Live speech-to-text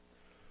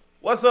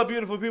What's up,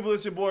 beautiful people?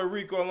 It's your boy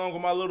Rico, along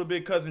with my little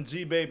big cousin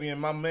G Baby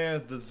and my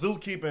man's the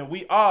Zookeeper, and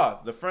we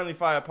are the Friendly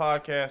Fire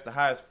Podcast, the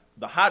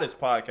hottest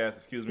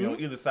podcast, on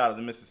either side of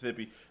the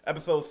Mississippi.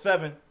 Episode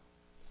 7.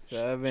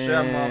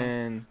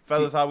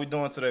 Fellas, how we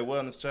doing today?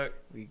 Wellness check.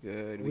 We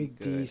good. We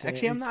good. decent.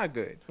 Actually, I'm not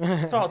good.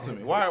 Talk to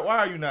me. Why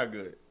are you not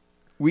good?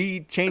 We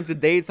changed the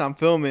dates I'm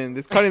filming.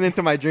 It's cutting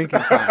into my drinking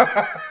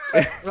time.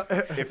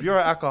 If you're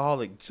an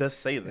alcoholic,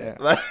 just say that.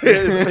 Yeah. Like,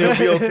 it'll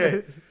be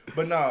okay.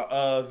 But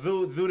no,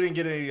 Zoo didn't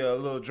get a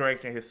little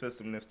drink in his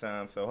system this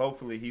time, so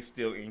hopefully he's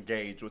still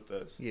engaged with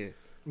us. Yes.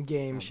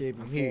 Game shape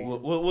and here.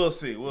 form. We'll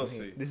see. We'll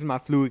see. This is my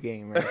fluid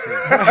game right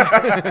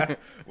here.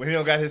 When he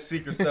don't got his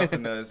secret stuff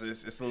in us,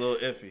 it's a little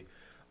iffy.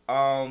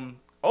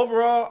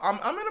 Overall,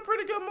 I'm in a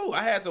pretty good mood.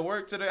 I had to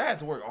work today. I had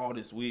to work all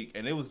this week,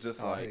 and it was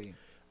just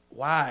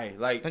why?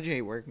 Like, Don't you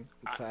hate working?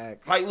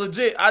 Facts. like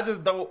legit, I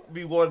just don't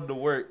be wanting to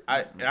work.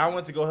 I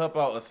went to go help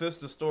out a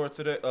sister store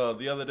today,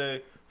 the other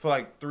day, for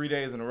like 3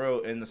 days in a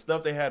row, and the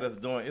stuff they had us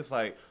doing, it's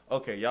like,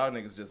 okay, y'all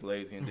niggas just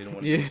lazy and didn't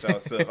want to do it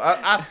y'allself.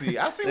 I see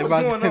what's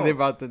going on. They're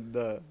about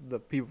the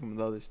people from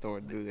the other store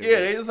to do this. Yeah,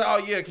 they just like,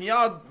 oh yeah, can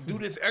y'all do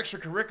this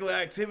extracurricular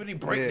activity,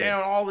 break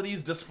down all of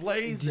these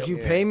displays? Did you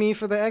pay me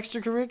for the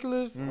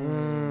extracurriculars?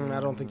 I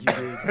don't think you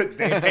did.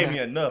 They ain't pay me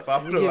enough.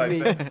 I feel like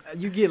that.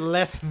 You get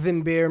less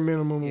than bare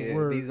minimum of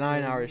work. These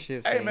 9-hour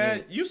shifts. Hey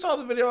man, you saw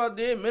the video I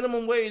did.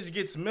 Minimum wage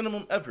gets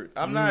minimum effort.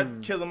 I'm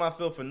not killing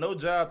myself for no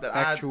job that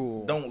I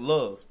don't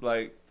love.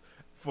 Like,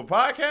 for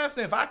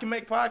podcasting, if I can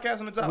make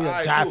podcasting a job,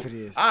 We'll die for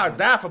this. I'll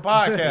die for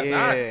podcasting.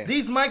 Yeah.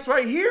 These mics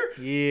right here,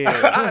 Yeah.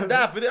 I'll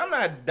die for this. I'm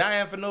not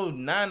dying for no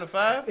 9 to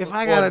 5. If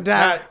I gotta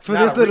die for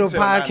not this little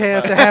retail 9 to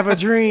podcast 5. to have a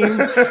dream,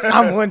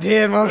 I'm one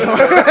dead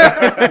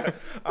motherfucker.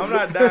 I'm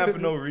not dying for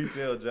no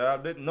retail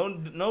job.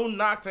 No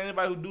knock to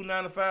anybody who do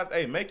 9 to 5.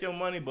 Hey, make your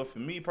money, but for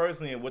me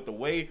personally, and with the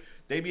way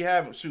they be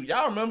having,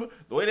 y'all remember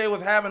the way they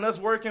was having us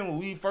working when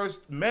we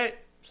first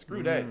met?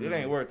 Screw that. It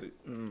ain't worth it.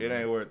 It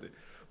ain't worth it.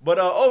 But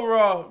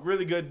overall,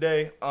 really good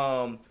day.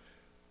 No,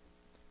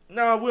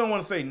 we don't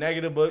want to say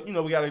negative, but we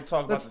got to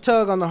talk Let's about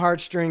tug on the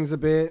heartstrings a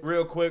bit.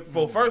 real quick.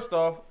 First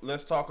off,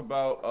 let's talk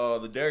about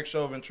the Derek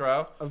Chauvin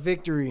trial. A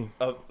victory.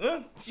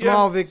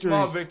 Small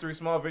victories.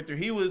 victory.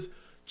 He was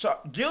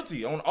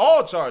guilty on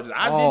all charges.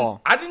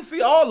 All. I didn't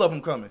see all of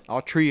them coming.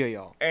 All 3 of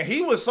y'all. And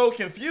he was so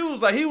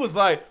confused. Like, he was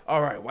like,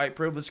 all right, white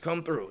privilege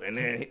come through. And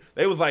then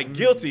they was like,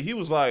 guilty. He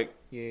was like,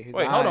 Yeah, his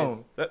wait, eyes.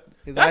 hold on.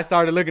 His eyes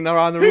started looking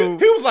around the room.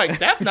 He was like,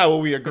 that's not what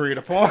we agreed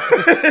upon.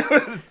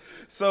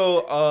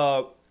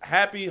 So,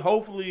 happy,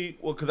 hopefully,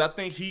 because I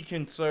think he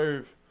can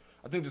serve,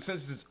 I think the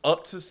sentence is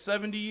up to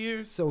 70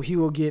 years. So he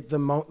will get the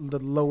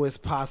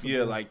lowest possible.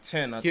 Yeah, like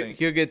 10, I think.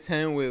 He'll get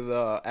 10 with,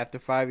 after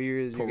 5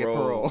 years, you get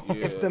parole. Yeah.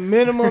 If the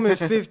minimum is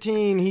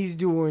 15, he's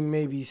doing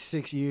maybe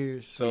 6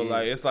 years. So,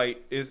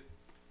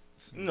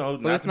 it's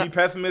not to be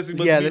pessimistic,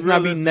 but let's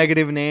not be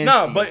negative Nancy.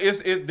 No, but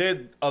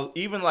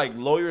even like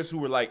lawyers who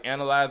were like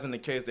analyzing the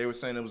case, they were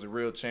saying there was a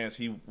real chance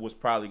he was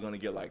probably going to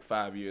get like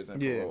 5 years in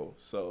parole.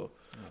 So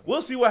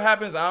we'll see what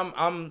happens.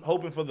 I'm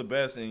hoping for the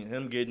best and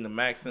him getting the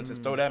max sentence.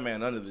 Throw that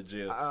man under the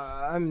jail.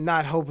 I'm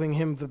not hoping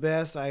him the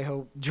best. I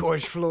hope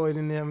George Floyd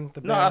and them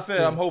the best. No, I said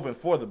I'm hoping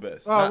for the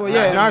best. Oh, well,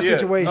 yeah, in our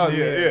situation. Oh,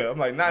 yeah. I'm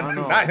like,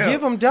 not him.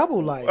 Give him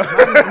double life.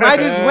 Might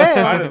as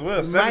well. Might as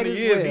well. 70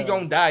 years, well. he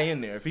going to die in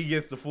there if he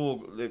gets the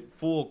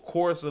full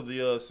course of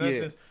the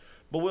sentence.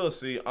 But we'll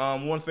see.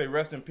 Want to say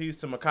rest in peace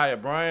to Ma'Khia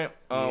Bryant.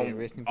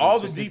 Rest in peace, all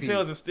the rest in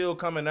details peace. are still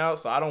coming out,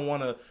 so I don't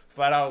want to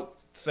flat out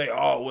say,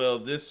 oh, well,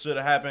 this should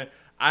have happened.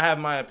 I have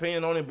my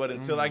opinion on it, but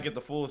until I get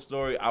the full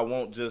story, I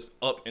won't just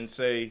up and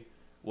say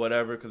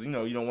whatever, because, you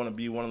don't want to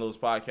be one of those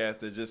podcasts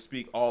that just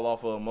speak all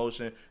off of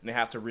emotion and they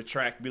have to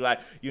retract, be like,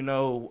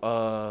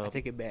 I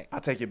take it back. I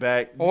take it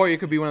back. Or you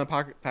could be one of the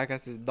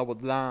podcasts that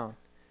doubled down.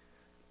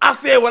 I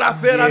said what I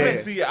said. Yeah. I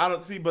meant see. I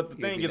don't see, but the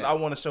You thing do is, that. I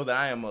want to show that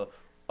I am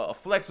a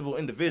flexible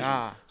individual.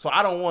 Ah. So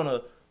I don't want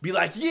to be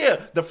like, yeah,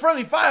 the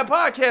Friendly Fire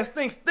Podcast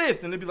thinks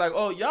this, and they'd be like,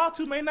 oh, y'all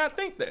two may not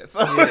think that.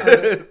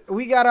 So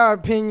We got our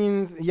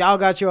opinions. Y'all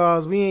got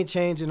yours. We ain't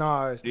changing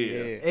ours. yeah.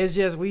 It's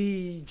just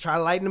we try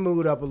to lighten the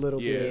mood up a little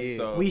bit.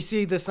 So We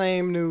see the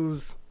same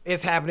news.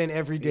 It's happening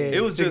every day.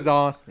 It was It's just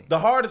exhausting. the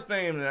hardest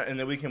thing, and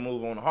then we can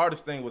move on. The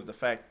hardest thing was the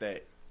fact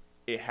that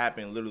it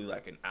happened literally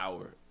like an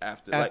hour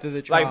after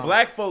the trial. Like,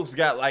 black folks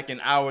got like an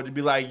hour to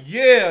be like,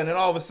 yeah, and then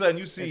all of a sudden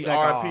you see It's like,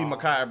 R.P. aw.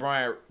 Ma'Khia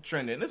Bryant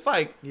trending. It's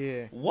like,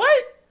 Yeah.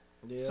 what?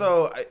 Yeah.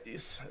 So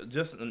it's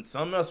just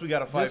something else we got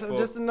to fight for.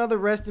 Just another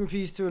rest in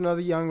peace to another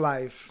young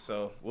life.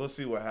 So we'll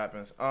see what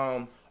happens.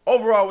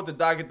 Overall with the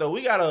docket though,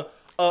 we got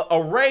a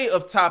array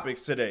of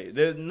topics today.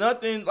 There's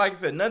nothing, like I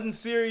said, nothing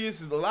serious.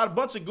 There's a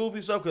bunch of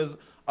goofy stuff because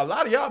a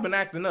lot of y'all been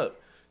acting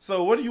up.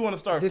 So what do you want to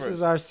start This first?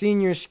 is our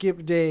senior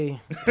skip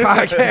day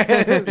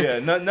podcast. Yeah,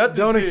 nothing.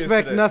 Don't serious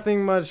expect today.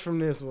 nothing much from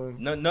this one.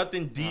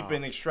 Nothing deep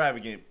and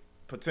extravagant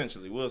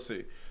potentially. We'll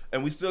see.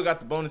 And we still got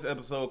the bonus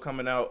episode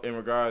coming out in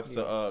regards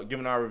to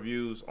giving our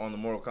reviews on the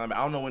Mortal Kombat.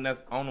 I don't know when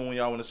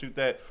y'all want to shoot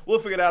that. We'll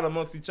figure it out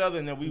amongst each other,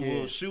 and then we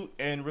will shoot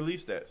and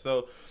release that.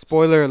 So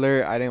Spoiler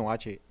alert, I didn't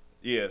watch it.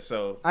 Yeah,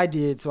 so I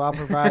did, so I'll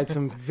provide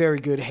some very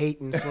good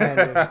hate and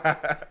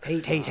slander.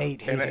 Hate.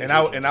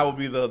 and I will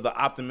be the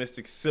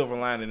optimistic silver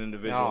lining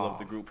individual of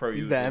the group per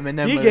He's usual. the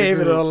Eminem. He of the gave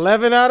it an group.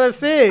 11 out of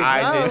 6.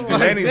 I didn't do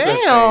was any such thing.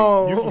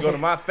 damn. You can go to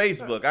my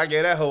Facebook. I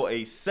gave that whole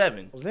a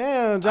 7.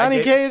 Damn, Johnny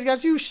I Cage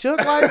got you shook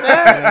like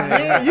that?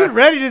 Yeah, you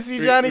ready to see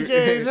Johnny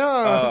Cage,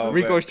 huh? Oh,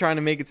 Rico's man. trying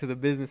to make it to the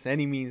business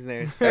any means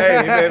there.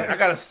 Hey man, I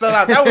gotta sell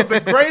out. That was the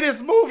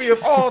greatest movie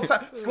of all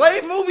time.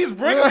 Slave movies,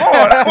 bring them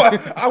on.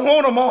 I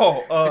want them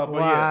all. But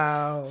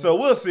Wow. yeah, so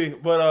we'll see.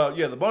 But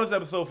yeah, the bonus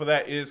episode for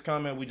that is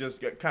coming. We just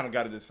kind of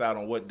got to decide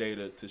on what day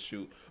to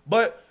shoot.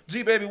 But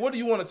G baby, what do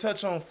you want to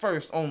touch on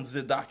first on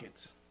the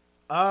dockets?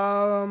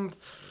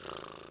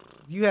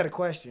 You had a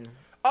question.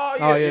 Oh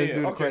Oh, yeah. yeah, let's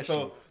do the Okay, question.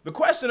 so the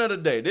question of the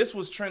day. This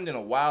was trending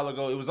a while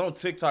ago. It was on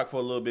TikTok for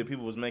a little bit.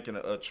 People was making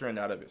a trend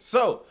out of it.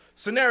 So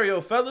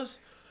scenario, fellas,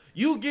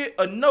 you get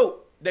a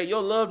note that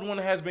your loved one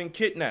has been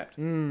kidnapped.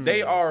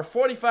 They are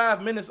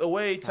 45 minutes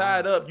away,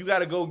 tied up. You got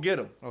to go get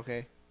them.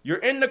 Okay. You're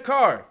in the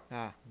car.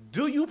 Ah.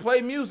 Do you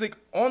play music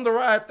on the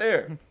ride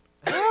there?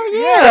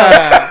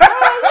 Yeah.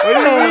 What do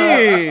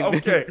you mean?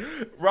 Okay.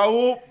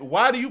 Raul,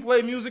 why do you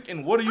play music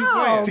and what are you Oh,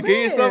 playing? To get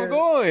yourself man.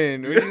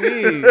 going. What do you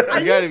mean? Are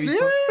you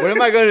serious? What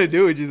am I gonna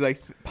do? Just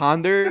like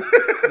ponder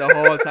the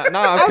whole time? No,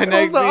 I'm I'm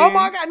connecting. supposed to, oh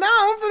my God, now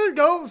I'm finna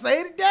go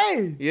say it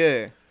today.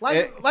 Yeah.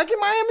 Like in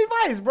Miami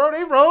Vice, bro.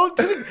 They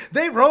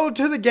rode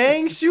to the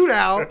gang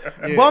shootout,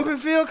 Yeah. bumping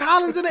Phil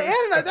Collins in the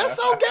internet. That's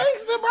so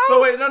gangster, bro.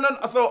 So wait, no.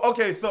 So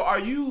okay, so are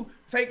you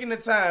taking the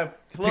time,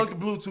 plug the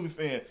Bluetooth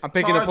in? I'm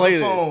picking a charge the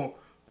playlist.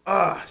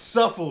 phone,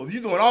 shuffle.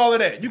 You doing all of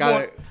that. You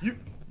Got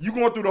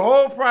going through the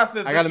whole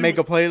process. I gotta make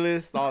a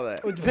playlist, all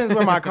that. It depends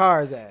where my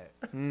car is at.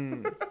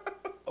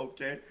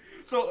 Okay.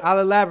 So I'll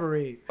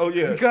elaborate. oh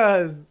yeah.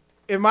 Because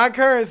in my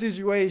current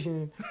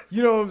situation,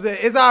 you know what I'm saying?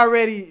 It's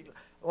already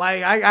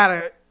like I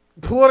gotta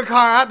pull the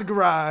car out the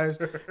garage,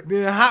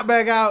 then hop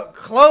back out,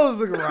 close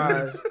the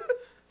garage.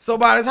 So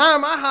by the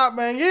time I hop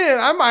back in,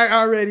 I might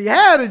already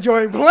have the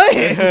joint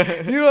playing.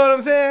 You know what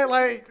I'm saying?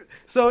 Like,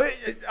 so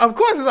of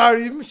course it's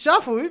already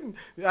shuffled.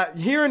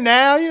 Here and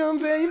now, you know what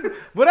I'm saying?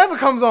 Whatever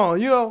comes on,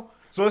 you know.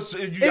 So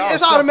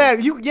It's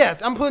automatic.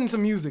 Yes, I'm putting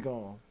some music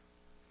on.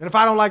 And if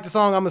I don't like the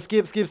song, I'm gonna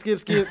skip. right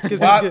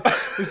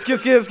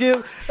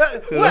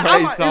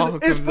song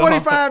It's comes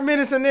 45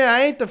 minutes in there.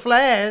 I ain't the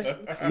Flash.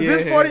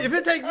 If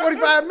it takes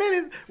 45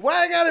 minutes,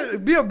 why I gotta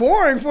be a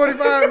boring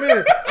 45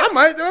 minutes? I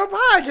might throw a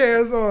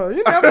podcast on.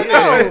 You never know.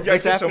 Yeah.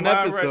 Let's Get have your an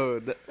mind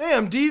episode.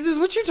 Damn, Jesus,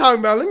 what you talking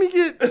about? Let me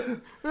get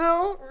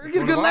a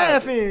good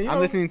laugh in. I'm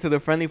listening to the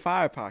Friendly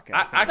Fire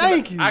podcast.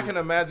 Thank you. I can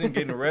imagine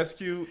getting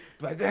rescued.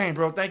 Like, dang,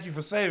 bro, thank you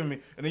for saving me.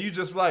 And then you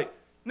just like,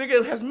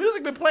 nigga, has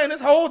music been playing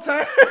this whole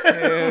time?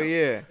 Hell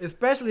yeah.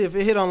 Especially if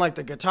it hit on like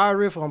the guitar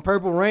riff on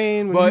Purple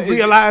Rain when But you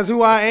realize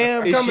who I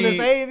am is coming to she-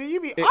 save you.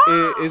 You be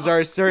Is there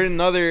a certain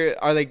other?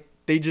 Are like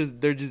they're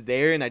just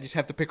there and I just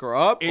have to pick her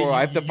up, or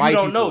I have to fight? You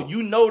don't people? know.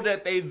 You know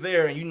that they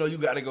there, and you know you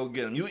got to go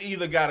get them. You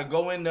either got to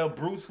go in there,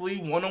 Bruce Lee,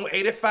 1 on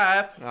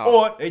 85,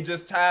 or they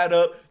just tied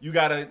up. You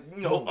got to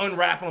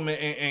unwrap them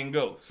and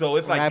go. So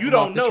it's like Wrap you 'em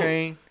don't off the know.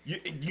 train.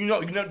 You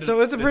know.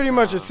 So it's pretty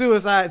much a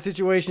suicide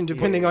situation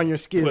depending on your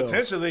skill.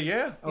 Potentially,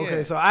 yeah. Okay,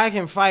 Yeah. so I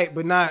can fight,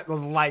 but not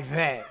like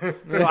that.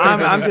 So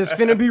I'm just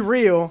finna be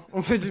real.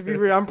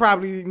 I'm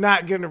probably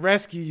not gonna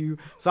rescue you.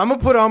 So I'm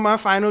gonna put on my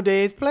Final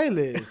Days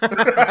playlist.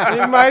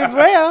 You might as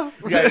well.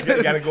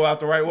 You got to go out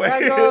the right way.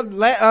 I go,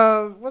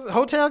 what's it,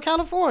 Hotel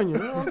California.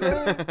 You know what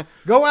I'm saying?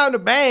 Go out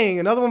and bang.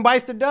 Another one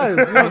bites the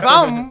dust. You know,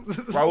 something.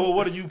 Raul,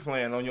 what are you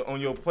playing on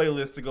your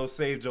playlist to go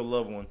save your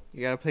loved one?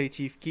 You gotta play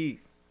Chief Keef.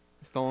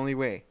 It's the only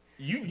way.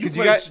 You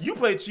 'Cause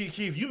play Chief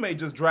Keef. You may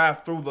just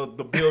drive through the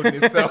building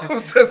itself,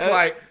 just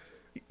like.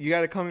 You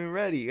gotta come in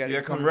ready. You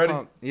gotta come ready?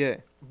 pumped. Yeah.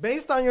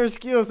 Based on your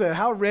skill set,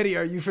 how ready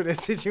are you for this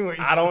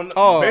situation? I don't know.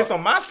 Oh. Based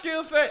on my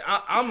skill set,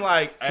 I'm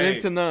like, hey,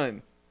 Second to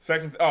none.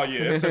 second. Oh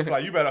yeah, it's just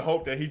like you better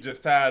hope that he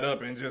just tied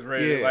up and just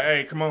ready. Yeah. Like,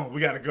 hey, come on,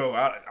 we gotta go.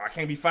 I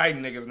can't be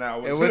fighting niggas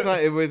now.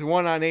 It was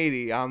 1 on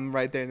 80. I'm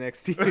right there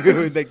next to you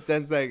with like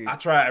 10 seconds. I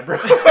tried, bro.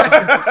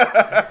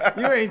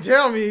 You ain't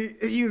tell me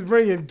he was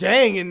bringing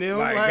gang in there.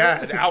 My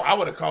God, I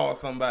would have called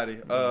somebody.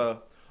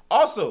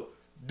 Also,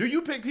 do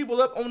you pick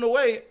people up on the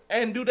way,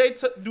 and do they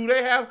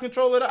have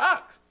control of the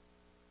ox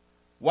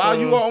while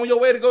you are on your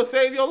way to go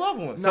save your loved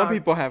ones? Some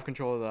people have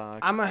control of the ox.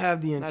 I'm gonna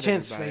have the Not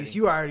intense everybody. face.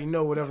 You already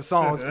know whatever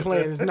song's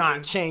playing is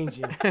not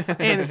changing,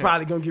 and it's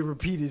probably gonna get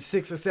repeated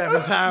 6 or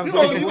 7 times. You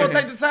gonna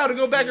take the time to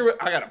go back and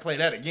I gotta play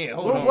that again.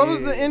 Hold on. What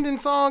was the ending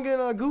song in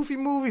a Goofy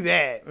movie?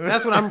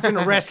 That's what I'm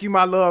finna rescue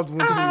my loved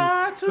ones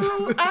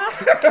to.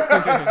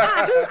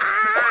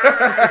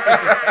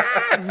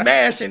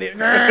 Mashing it.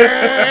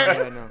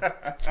 Yeah, no.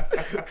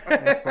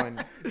 That's funny.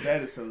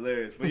 That is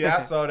hilarious. But yeah,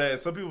 I saw that.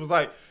 Some people was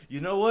like, you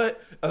know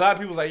what? A lot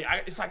of people was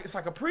like, it's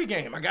like a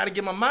pregame. I got to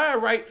get my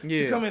mind right to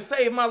Yeah. come and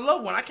save my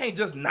loved one. I can't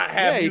just not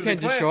have. Yeah, you music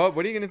can't just playing. show up.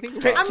 What are you gonna think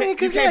about? I mean,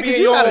 because You can't be in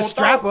you your gotta own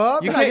strap thoughts.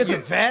 up. You You gotta can't- get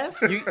the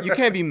vest. You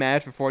can't be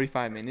mad for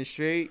 45 minutes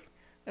straight.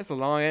 That's a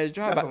long ass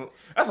drive.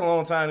 That's a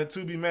long time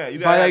to be mad. You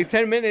By got like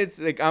 10 minutes,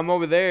 like I'm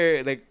over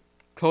there, like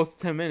close to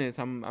 10 minutes.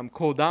 I'm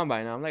cooled down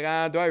by now. I'm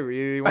like, do I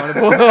really want to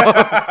pull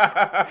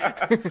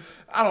up?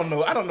 I don't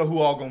know who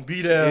all gonna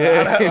be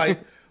there. Yeah. Like,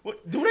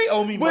 what, do they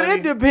owe me But money?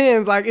 it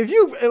depends. Like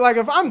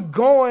if I'm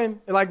going,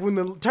 like when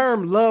the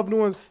term loved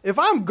ones, if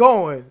I'm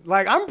going,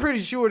 like I'm pretty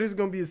sure this is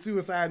gonna be a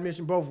suicide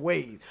mission both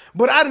ways.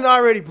 But I done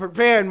already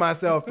prepared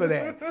myself for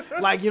that.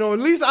 Like, at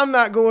least I'm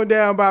not going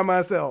down by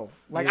myself.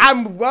 Like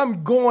I'm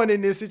going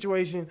in this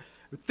situation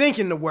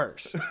thinking the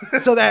worst,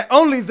 so that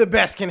only the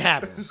best can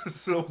happen.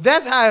 So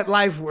That's how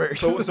life works.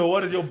 So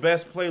what is your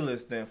best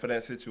playlist then for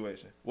that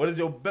situation? What is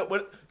your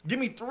give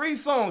me 3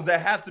 songs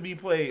that have to be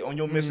played on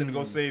your mission to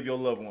go save your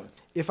loved one.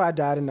 If I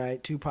Die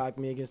Tonight, Tupac,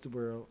 Me Against the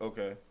World.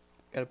 Okay.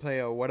 Gotta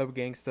play What Up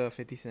Gangsta,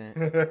 50 Cent.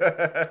 You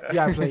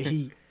gotta play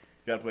Heat.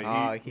 Gotta play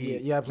Heat.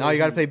 Heat. Yeah, No, you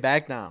gotta Heat. play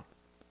Back Now.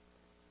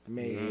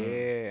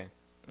 Maybe.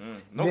 Yeah.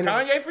 No Then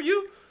Kanye for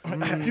you? You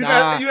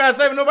Nah. not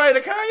saving nobody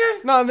to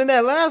Kanye? No, then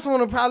that last one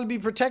will probably be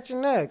Protect Your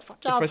Neck.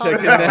 Fuck y'all talking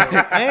Protect about. Your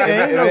Neck.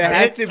 Ain't no If it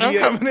has bitch. to be I'm a-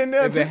 coming in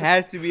there If too. it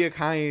has to be a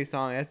Kanye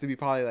song, it has to be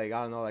probably like,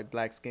 I don't know, like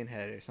Black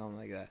Skinhead or something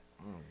like that.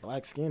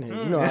 Black skinhead.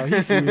 You know how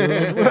he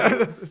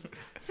feels.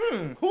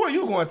 Who are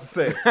you going to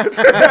say?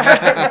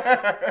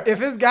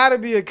 If it's got to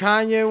be a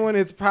Kanye one,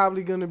 it's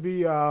probably gonna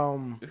be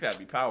It's got to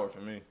be Power for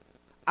me.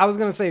 I was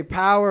gonna say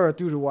Power or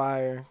Through the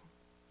Wire.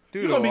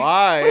 Dude, You gonna be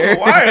why? Through the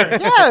Wire.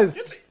 Yes,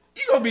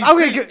 You gonna be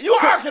Okay, you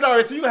are Kid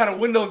Artist, you had a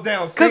windows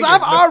down. because singing,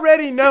 I've but-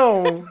 already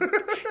known.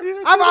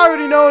 I've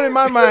already known in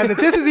my mind that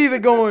this is either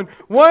going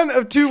one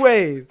of two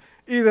ways.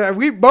 Either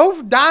we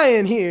both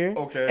dying here,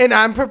 Okay. and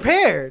I'm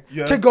prepared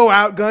Yeah. to go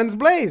out guns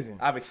blazing.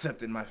 I've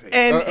accepted my fate.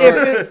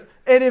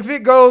 And if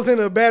it goes in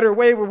a better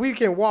way where we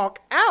can walk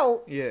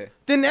out, Yeah.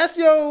 then that's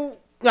your.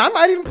 I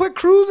might even put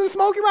Cruising,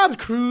 Smokey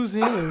Robinson,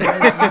 cruising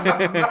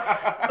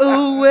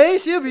away.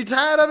 She'll be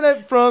tired of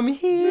that from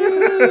here.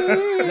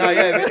 No,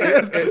 yeah.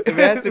 If it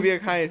has to be a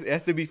Kanye, it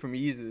has to be from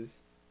Yeezus.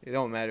 It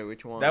don't matter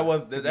which one. that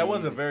was Could that be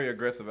was a Yeezus. very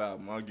aggressive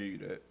album. I'll give you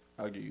that.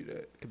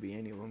 Could be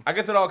any of them. I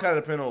guess it all kind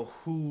of depends on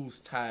who's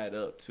tied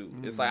up too.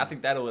 It's like I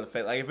think that would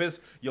affect. Like if it's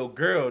your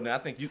girl, then I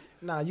think you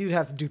Nah, you'd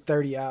have to do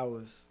 30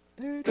 hours.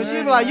 Because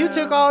she'd be like, you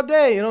took all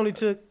day. It only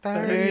took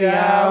 30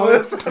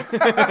 hours.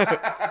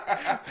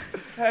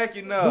 Heck,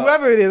 you know.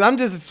 Whoever it is, I'm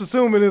just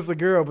assuming it's a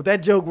girl, but that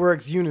joke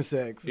works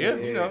unisex. Yeah,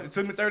 you know, it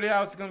took me 30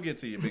 hours to come get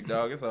to you, big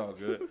dog. It's all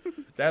good.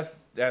 That's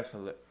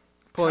hilarious.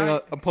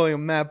 I'm pulling a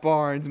Matt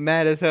Barnes,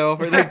 mad as hell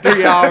for that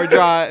 3-hour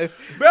drive.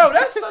 Bro,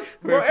 that's such.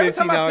 Bro, For a every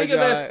time I 15-hour think of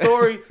that drive.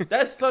 story,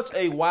 that's such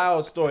a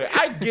wild story.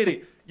 I get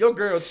it. Your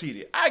girl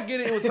cheated. I get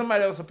it. It was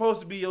somebody that was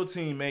supposed to be your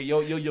teammate,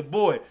 your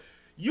boy.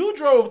 You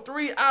drove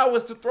 3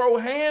 hours to throw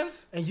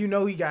hands. And you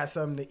know he got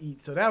something to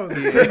eat, so that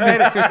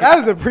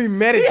was a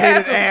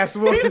premeditated ass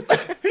whoop.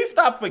 He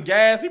stopped for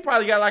gas. He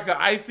probably got like an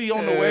icy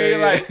on the way. Yeah.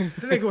 Like,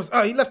 The nigga was,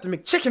 he left the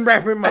McChicken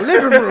wrapper in my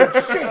living room.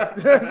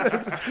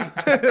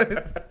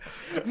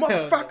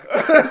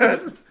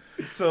 Motherfucker.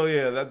 so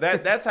yeah,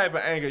 that type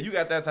of anger. You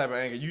got that type of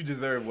anger. You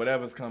deserve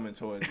whatever's coming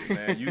towards you,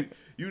 man. You.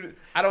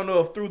 I don't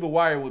know if Through the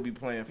Wire would be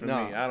playing for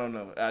No. me. I don't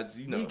know.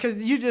 You know. Because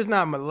you just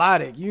not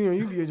melodic.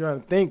 You be trying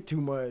to think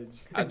too much.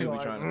 I do be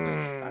Like, trying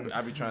to think.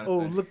 I be trying to Oh,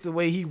 think. look the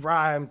way he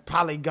rhymed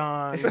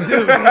Polygon.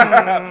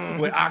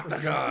 With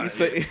Octagon.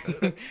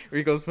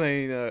 Rico's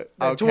playing That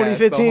Outkast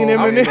 2015 the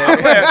whole way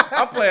Eminem. there.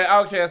 I'm playing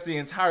Outkast the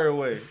entire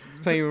way. He's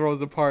playing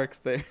Rosa Parks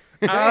there.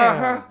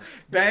 Uh-huh.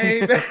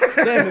 Bang, bang.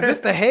 Damn, is this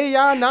the Hey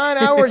Ya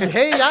 9-hour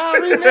Hey Ya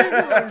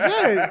remix? Like,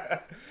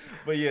 shit.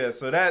 But yeah,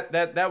 so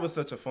that was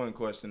such a fun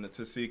question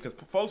to see because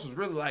folks was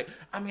really like,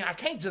 I mean, I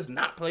can't just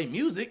not play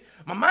music.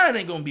 My mind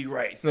ain't gonna be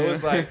right. So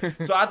it's like,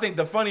 so I think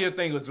the funnier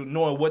thing was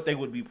knowing what they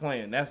would be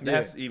playing.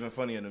 That's even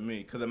funnier to me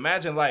because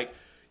imagine like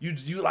you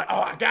like, oh,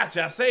 I got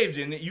you, I saved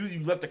you, and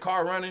you left the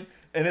car running,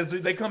 and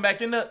they come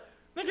back in the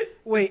nigga.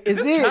 Wait, Is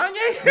is this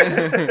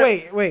it?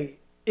 Kanye? Wait.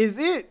 Is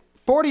it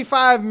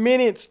 45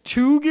 minutes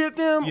to get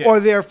them, Yes. or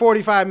they're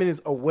 45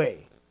 minutes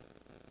away?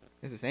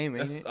 It's the same,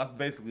 ain't it? That's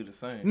basically the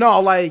same. No,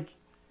 like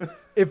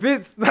if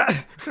it's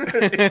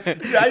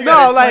Yeah, you no,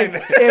 gotta like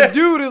explain that. if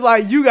dude is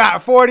like you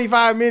got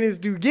 45 minutes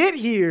to get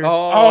here,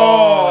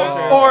 Oh,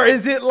 okay. or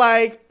is it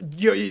like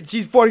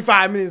she's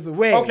 45 minutes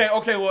away?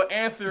 Okay. Well,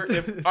 answer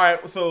if. All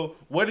right. So,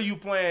 what are you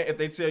playing if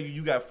they tell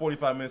you got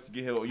 45 minutes to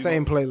get here? Or you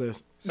Same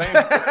playlist. Same.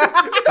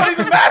 It don't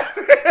even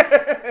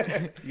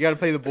matter. You gotta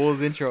play the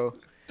Bulls intro.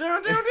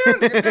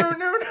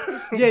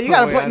 Yeah, you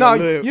gotta Wait, play. on No,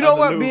 the loop, you know on the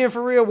what? loop. Being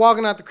for real,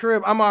 walking out the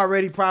crib, I'm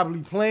already probably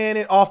playing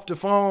it off the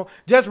phone.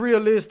 Just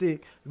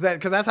realistic,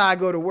 because that's how I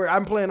go to work.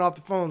 I'm playing off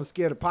the phone to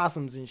scare the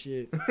possums and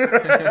shit.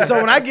 So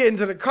when I get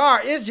into the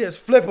car, it's just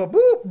flip a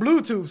boop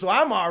Bluetooth. So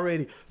I'm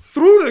already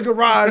through the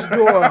garage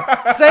door,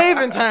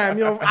 saving time.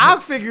 You know, I'll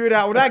figure it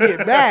out when I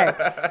get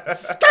back.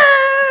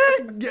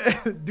 Skirt!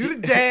 Do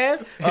the dash.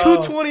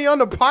 220 on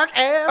the Park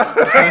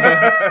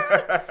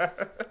Ave.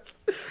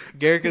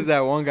 Garrick is that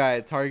one guy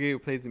at Target who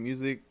plays the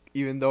music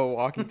even though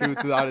walking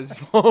throughout his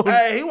phone.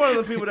 Hey, he one of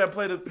the people that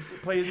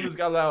play his music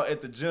out loud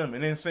at the gym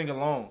and then sing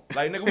along.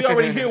 Like, nigga, we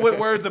already hear what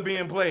words are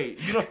being played.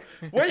 You know,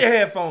 where your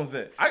headphones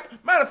at?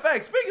 Matter of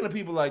fact, speaking of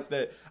people like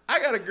that, I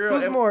got a girl.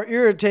 Who's more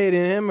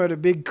irritating, him or the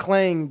big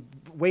clang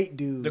weight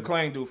dude? The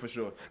clang dude for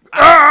sure.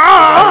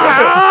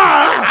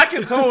 I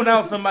can tone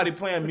out somebody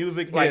playing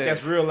music like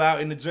that's real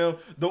loud in the gym.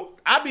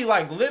 I be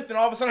like lifting,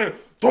 all of a sudden,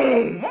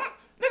 boom,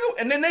 nigga,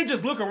 and then they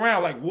just look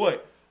around like,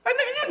 what? Like,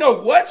 nigga, you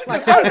know what? You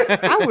just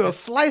started. I will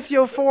slice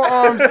your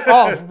forearms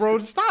off, bro.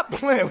 Stop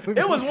playing with me.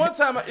 It was one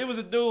time. It was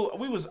a dude.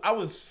 I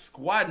was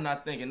squatting, I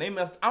think, and they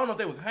messed. I don't know if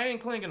they was hang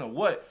clinging or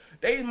what.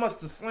 They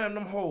must have slammed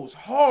them hoes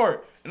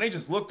hard, and they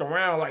just looked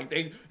around like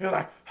they're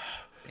like,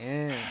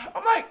 damn.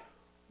 I'm like,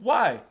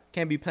 why?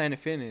 Can't be Planet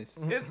Fitness.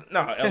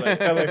 No,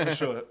 LA for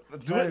sure.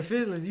 Planet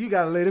Fitness, you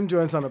gotta lay them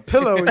joints on a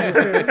pillow when you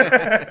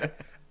finish.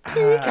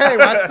 TK,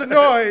 watch the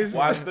noise.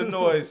 Watch the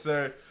noise,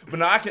 sir. But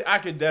no, I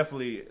could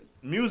definitely.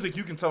 Music,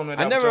 you can tone that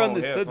out. I never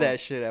understood that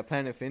shit at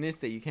Planet Fitness,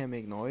 that you can't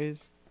make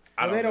noise.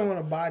 They don't want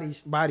to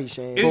body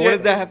shame. But what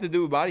does that have to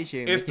do with body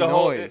shaming? It's the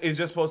whole. Noise? It's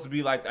just supposed to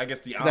be like, I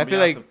guess, the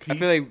ambiance of peace. I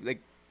feel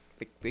like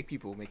big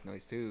people make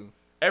noise too.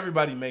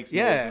 Everybody makes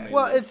noise.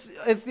 Well, it's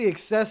the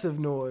excessive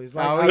noise.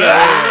 Like, nobody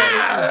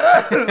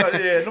trying to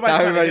hear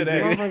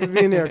that. Motherfuckers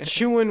being there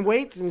chewing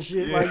weights and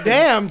shit. Yeah. Like,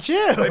 damn,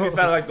 chill. Maybe it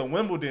sounded like the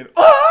Wimbledon.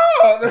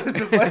 Oh,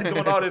 just like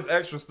doing all this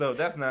extra stuff.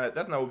 That's not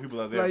what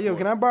people are there like, for. Yo,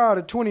 can I borrow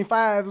the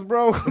 25s,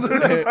 bro?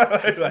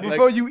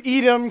 Before you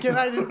eat them, can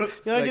I just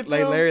get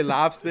like Larry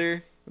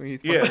Lobster? When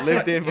he's supposed to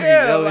lift in,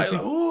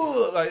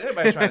 like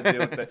everybody trying to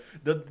deal with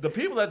that. The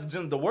people at the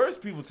gym, the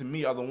worst people to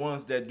me are the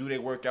ones that do their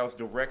workouts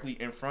directly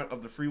in front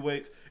of the free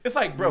weights. It's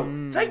like,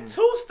 bro, take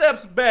 2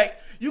 steps back.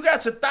 You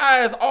got your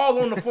thighs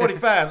all on the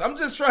 45s. I'm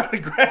just trying to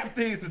grab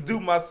things to do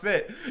my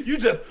set. You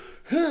just,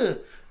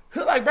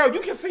 like, bro,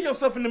 you can see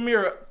yourself in the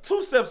mirror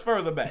 2 steps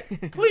further back.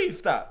 Please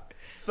stop.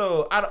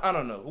 So I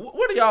don't know.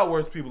 What are y'all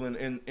worst people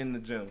in the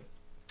gym?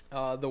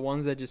 The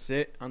ones that just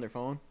sit on their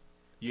phone.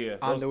 Yeah.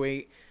 On the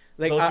way.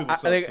 Like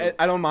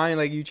I don't mind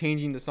like you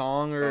changing the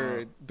song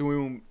or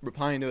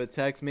replying to a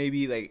text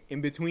maybe like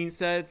in between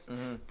sets,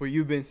 but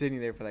you've been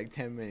sitting there for like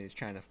 10 minutes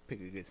trying to pick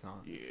a good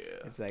song. Yeah,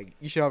 it's like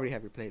you should already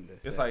have your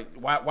playlist. It's like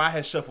why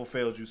has shuffle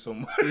failed you so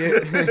much?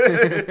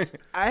 Yeah.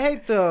 I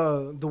hate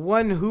the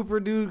one Hooper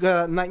dude,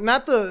 like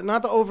not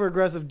the over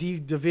aggressive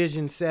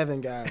Division 7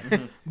 guy,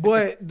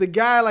 but the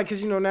guy like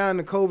because now in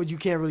the COVID you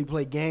can't really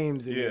play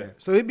games in there,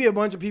 so it'd be a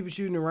bunch of people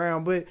shooting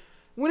around, but.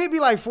 When it be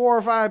like 4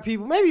 or 5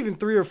 people, maybe even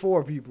 3 or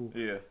 4 people.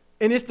 Yeah.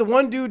 And it's the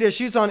one dude that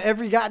shoots on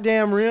every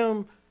goddamn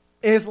rim.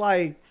 It's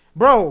like,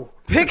 bro,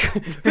 pick a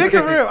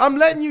rim. I'm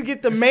letting you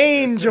get the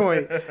main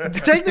joint.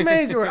 Take the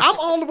main joint. I'm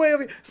all the way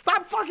over here.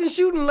 Stop fucking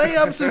shooting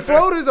layups and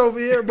floaters over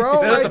here,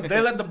 bro.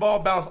 They let the ball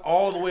bounce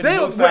all the way to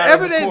the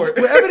side of the court.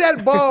 Wherever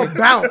that ball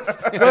bounce,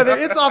 whether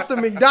it's off the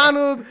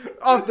McDonald's,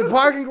 off the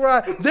parking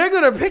garage, they're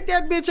going to pick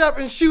that bitch up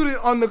and shoot it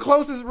on the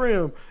closest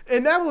rim.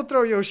 And that will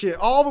throw your shit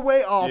all the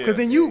way off. Because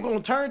then you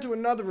going to turn to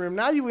another rim.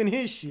 Now you in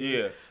his shit.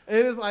 Yeah.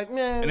 And it's like,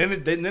 man.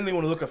 And then they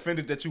want to look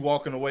offended that you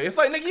walking away. It's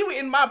like, nigga, you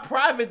in my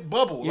private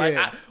bubble.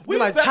 Yeah.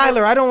 Like,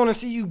 Tyler, I don't want to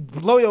see you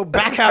blow your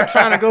back out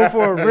trying to go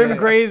for a rim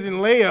grazing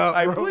layup.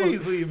 Like,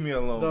 please leave me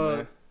alone,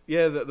 man.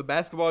 Yeah, the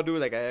basketball dude,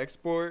 like, I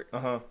export,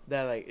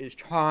 that, like, is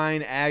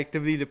trying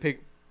actively to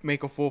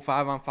make a full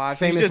 5-on-5.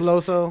 Famous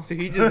Loso. So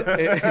he just...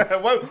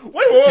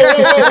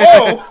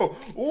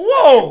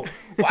 whoa.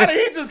 Why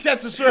did he just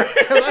catch a shirt?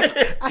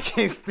 I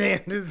can't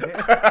stand this. What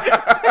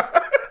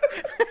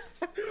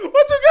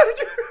you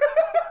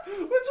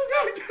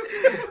gotta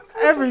get?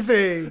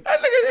 Everything.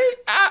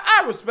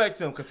 I respect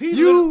him because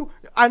you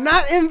are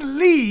not in the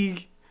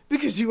league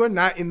because you are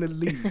not in the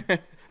league.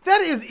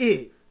 That is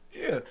it.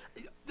 Yeah.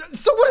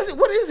 So what is it?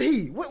 What is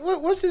he?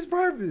 What's his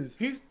purpose?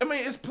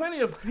 It's plenty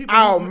of people.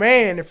 Oh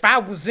man, if I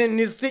was in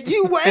this,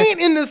 you ain't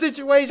in the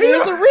situation.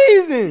 There's a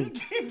reason.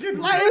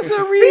 It's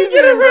a reason. He's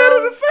getting rid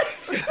of the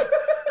face.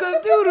 Cause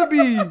dude to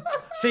be.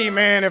 See,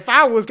 man, if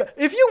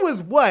you was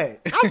what?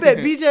 I bet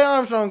BJ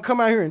Armstrong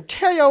come out here and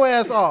tear your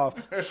ass off.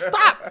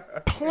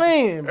 Stop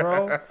playing,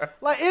 bro.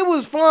 Like it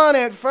was fun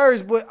at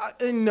first, but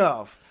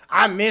enough.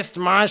 I missed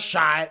my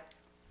shot.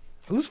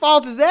 Whose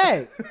fault is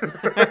that?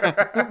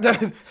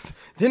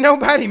 Did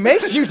nobody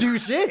make you do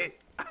shit?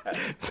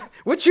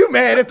 What you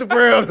mad at the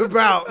world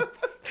about?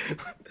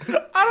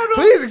 I don't know.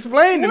 Please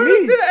explain to me.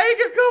 Where did the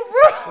anger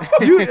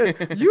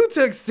come from? You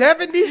took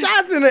 70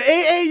 shots in an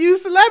AAU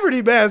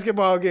celebrity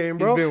basketball game,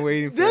 bro. He's been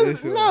waiting for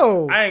this.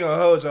 No. I ain't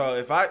gonna hold y'all.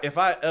 If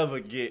I ever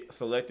get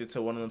selected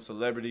to one of them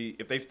celebrity,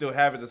 if they still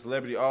have it, the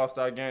celebrity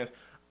all-star games,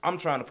 I'm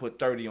trying to put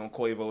 30 on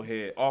Quavo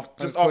head off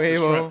the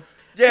shrimp.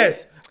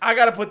 Yes. I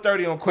gotta put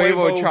 30 on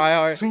Quavo,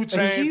 tryhard, 2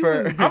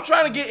 Chainz. I'm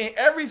trying to get in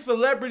every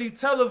celebrity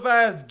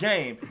televised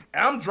game,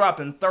 and I'm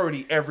dropping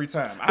 30 every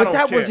time. But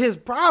that was his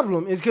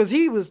problem, is because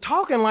he was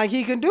talking like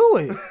he could do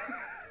it.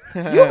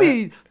 You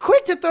be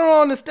quick to throw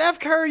on the Steph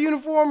Curry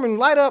uniform and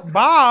light up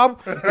Bob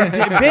and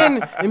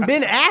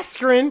Ben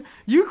Askren.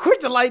 You quick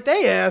to light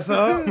their ass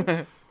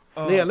up.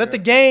 Let the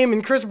game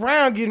and Chris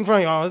Brown get in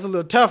front of you. Oh, it's a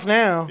little tough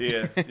now.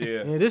 Yeah.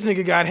 This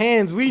nigga got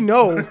hands. We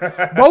know.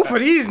 Both of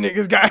these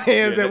niggas got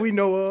hands that we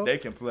know of. They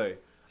can play.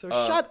 So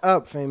shut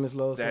up, Famous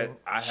Loso.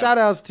 Shout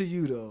outs to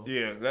you though.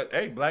 Yeah,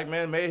 Black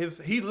man made his.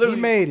 He literally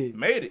made it.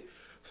 Made it.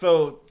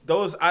 So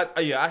those,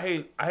 I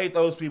hate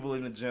those people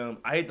in the gym.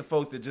 I hate the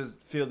folks that just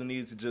feel the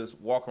need to just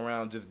walk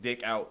around, just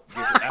dick out.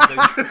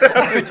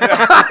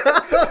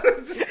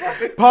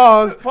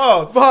 Pause.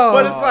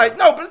 But it's like,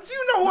 no, but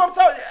you know who I'm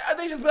talking.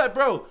 They just be like,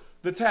 bro,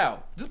 the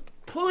towel, just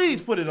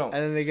please put it on.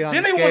 And then they get on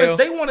the scale.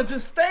 They want to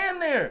just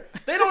stand there.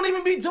 They don't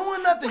even be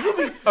doing nothing.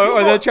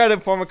 Or they'll try to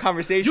form a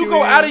conversation. You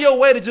go out of your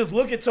way to just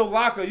look at your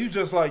locker. You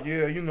just like,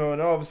 and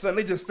all of a sudden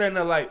they just stand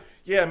there like,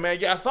 yeah,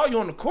 man, I saw you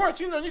on the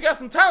court. You got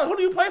some talent. Who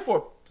do you play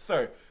for?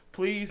 Sir,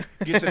 please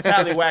get your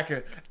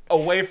tallywhacker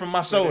away from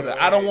my shoulder.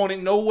 I don't want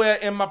it nowhere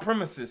in my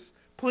premises.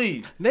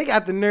 Please. They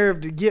got the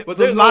nerve to get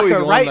the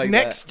locker right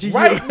next to you.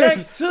 Right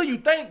next to you.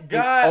 Thank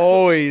God. There's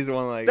always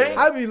one like that.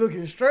 I be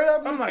looking straight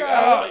up in the sky.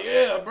 Oh,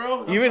 yeah,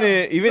 bro. Even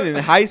in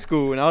high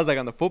school, when I was like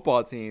on the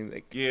football team,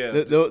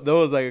 there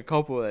was like a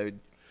couple that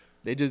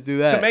they just do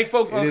that. To make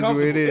folks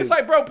uncomfortable. It's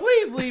like, bro,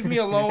 please leave me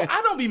alone.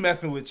 I don't be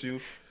messing with you.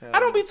 I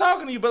don't be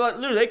talking to you, but like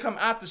literally they come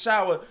out the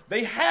shower,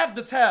 they have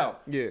the towel.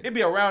 Yeah. It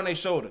be around their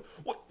shoulder.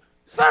 What?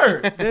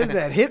 Sir. There's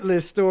that hit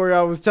list story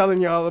I was telling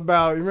y'all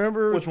about.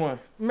 Remember? Which one?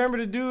 Remember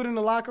the dude in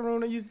the locker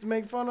room that used to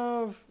make fun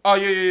of? Oh,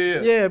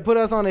 yeah. Yeah, put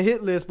us on a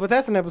hit list, but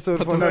that's an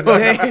episode for another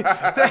day.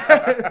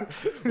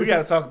 We're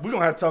going to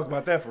have to talk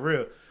about that for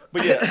real.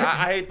 But yeah,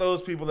 I hate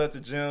those people at the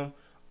gym.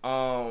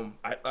 I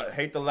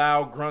hate the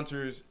loud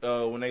grunters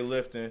when they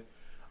lifting.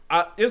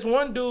 It's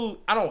one dude,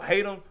 I don't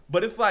hate him,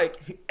 but it's like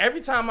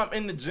every time I'm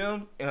in the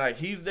gym and like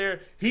he's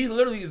there, he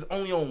literally is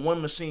only on one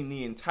machine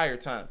the entire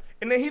time.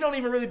 And then he don't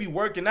even really be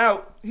working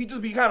out. He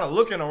just be kind of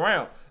looking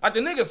around. Like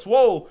the nigga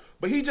swole,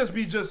 but he just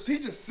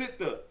sit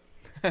there.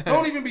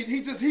 Don't even be,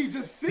 he just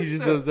sits there. He's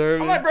just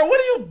observing. I'm like, bro,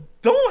 what are you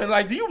doing?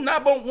 Like, do you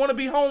not want to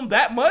be home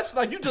that much?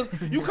 Like, you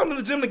come to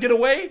the gym to get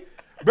away?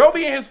 Bro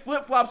be in his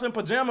flip-flops and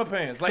pajama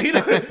pants. Like,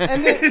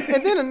 and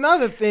then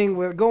another thing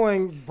with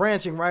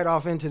branching right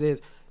off into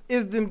this,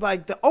 is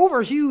the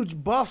over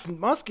huge buff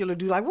muscular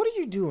dude. Like, what are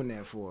you doing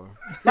that for?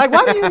 Like,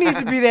 why do you need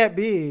to be that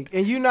big?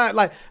 And you not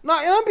like, no,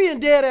 and I'm being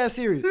dead ass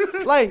serious.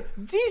 Like,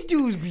 these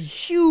dudes be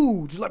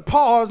huge. Like,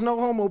 pause, no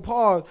homo,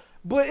 pause.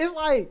 But it's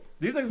like,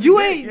 you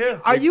ain't,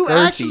 are you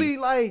actually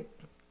like,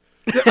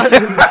 if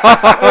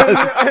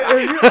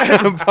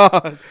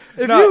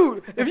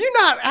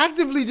you're not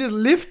actively just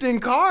lifting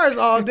cars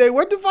all day,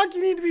 what the fuck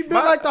you need to be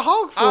built like the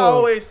Hulk for? I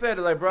always said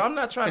it, like, bro, I'm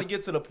not trying to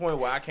get to the point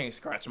where I can't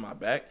scratch my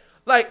back.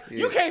 Like,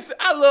 you can't say,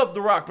 I love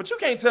The Rock, but you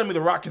can't tell me The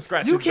Rock can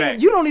scratch his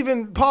back. You don't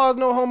even, pause,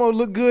 no homo,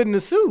 look good in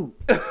the suit.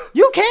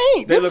 You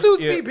can't. Them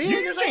suits be big.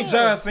 You seen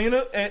John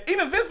Cena, and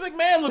even Vince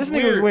McMahon looks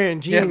weird. This nigga was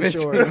wearing jeans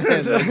shorts.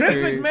 Vince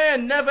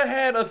McMahon never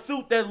had a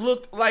suit that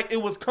looked like it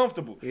was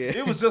comfortable. Yeah.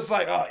 It was just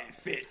like, oh, it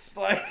fits.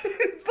 Like,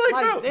 it's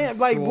like, bro. Damn,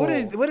 like, what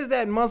is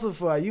that muscle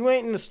for? You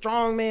ain't in the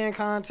strongman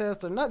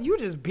contest or nothing. You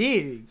just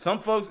big. Some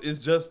folks,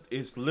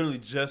 it's literally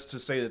just to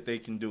say that they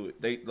can do it.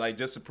 They, like,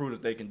 just to prove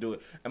that they can do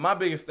it. And my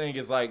biggest thing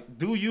is, like,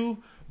 do you,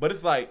 but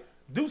it's like,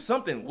 do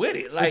something with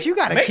it. Like, but you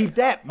gotta keep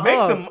that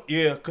up.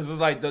 Because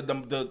it's like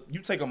the you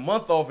take a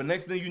month off and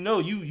next thing you know,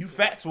 you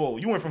fat swole.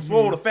 You went from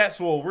swole to fat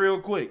swole real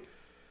quick.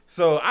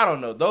 So I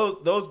don't know.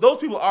 Those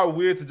people are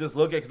weird to just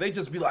look at because they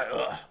just be like,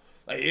 ugh.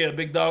 Like, yeah,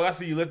 big dog, I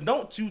see you lift.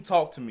 Don't you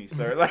talk to me,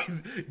 sir.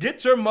 Like,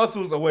 get your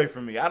muscles away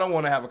from me. I don't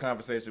want to have a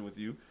conversation with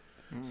you.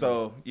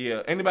 So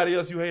yeah. Anybody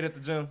else you hate at the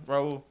gym,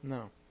 Raul?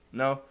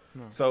 No.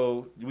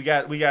 So we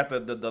got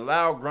the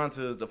loud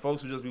grunters, the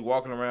folks who just be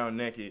walking around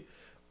naked.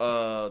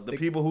 The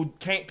people who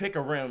can't pick a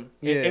rim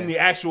in the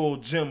actual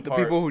gym part.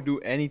 The people who do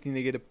anything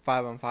to get a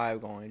 5-on-5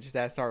 going. Just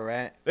They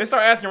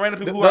start asking random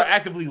people who are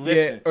actively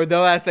lifting. Yeah, or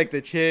they'll ask like the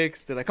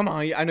chicks. They're like, come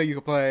on, I know you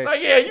can play.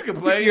 Like, yeah, you can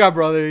play. You got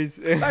brothers.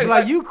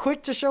 Like you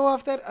quick to show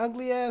off that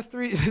ugly ass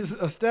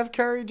Steph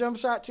Curry jump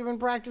shot you've been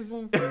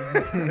practicing?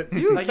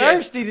 You like,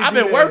 thirsty to I've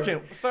been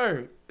working.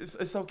 Sir,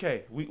 it's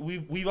okay.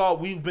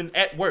 We've been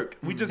at work.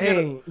 We just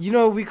you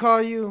know what we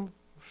call you?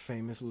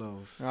 Famous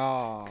Lows.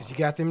 Oh. Because you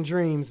got them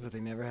dreams, but they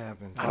never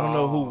happened. I don't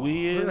know who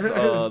we is.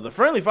 The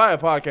Friendly Fire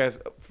podcast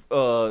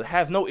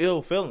has no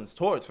ill feelings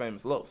towards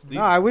Famous Lows.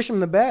 No, I wish him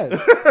the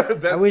best.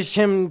 I wish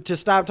him to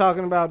stop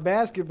talking about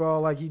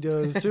basketball like he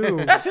does,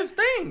 too. That's his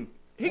thing.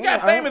 He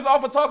got famous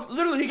off of talk.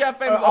 Literally, he got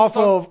famous off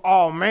of,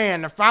 oh,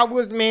 man, if I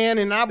was man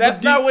and I was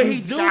That's not what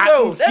he do,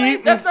 though.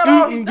 That's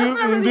not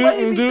really what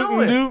he be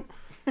doing.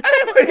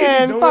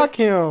 And fuck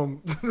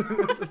him.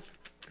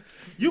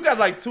 You got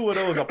like 2 of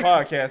those a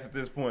podcast at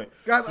this point.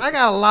 Guys, I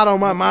got a lot on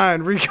my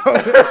mind, Rico.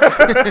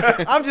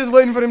 I'm just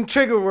waiting for them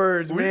trigger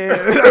words, man.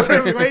 I'm just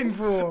waiting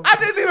for them. I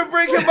didn't even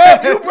bring him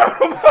up. You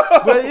brought him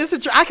up.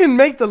 But I can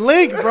make the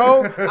link,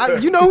 bro.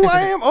 You know who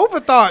I am?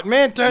 Overthought,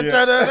 man.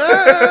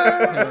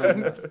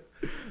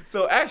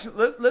 So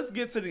actually, let's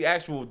get to the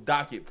actual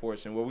docket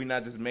portion where we're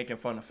not just making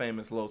fun of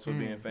Famous Lows for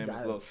being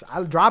Famous Lows.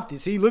 I dropped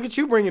it. See, look at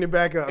you bringing it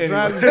back up.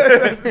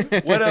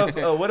 Anyway.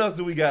 What else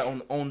do we got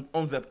on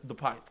the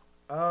pipe?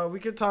 We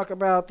could talk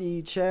about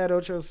the Chad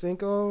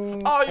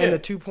Ochocinco and the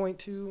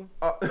 2.2.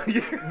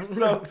 Yeah.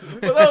 So,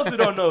 for those who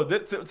don't know,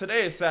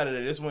 today is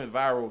Saturday. This went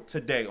viral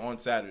today on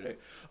Saturday.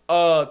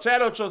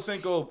 Chad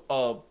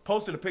Ochocinco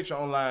posted a picture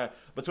online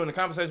between the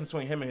conversation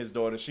between him and his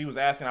daughter. She was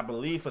asking, I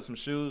believe, for some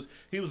shoes.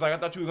 He was like, I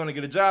thought you were going to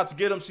get a job to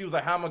get them. She was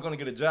like, how am I going to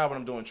get a job when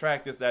I'm doing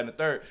track, this, that, and the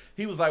third?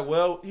 He was like,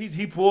 well,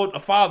 he pulled a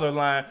father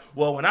line.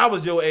 Well, when I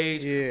was your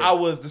age, I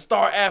was the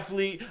star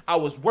athlete. I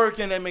was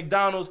working at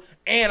McDonald's,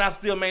 and I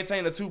still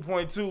maintained a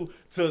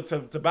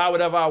 2.2 to buy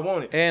whatever I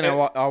wanted. And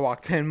I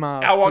walked 10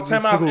 miles. I walked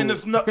 10 miles in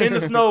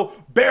the snow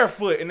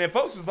barefoot. And then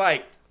folks was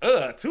like,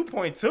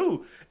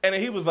 2.2. And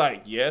then he was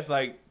like, yes,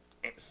 like,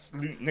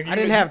 nigga, I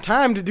didn't have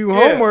time to do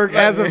homework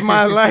as of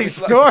my life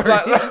story.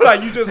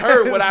 Like you just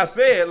heard what I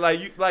said.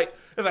 It's like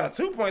a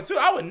 2.2.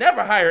 I would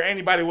never hire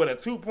anybody with a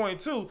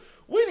 2.2.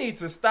 We need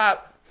to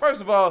stop. First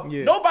of all,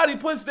 nobody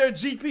puts their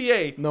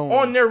GPA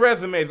on their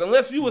resumes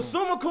unless you were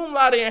summa cum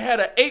laude and had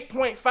an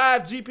 8.5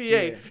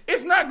 GPA. Yeah.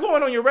 It's not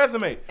going on your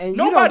resume. And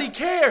nobody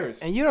cares.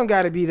 And you don't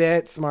got to be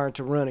that smart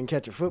to run and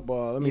catch a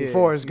football. I mean,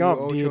 Forrest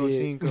Gump did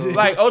it.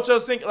 Like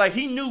Ochocinco, like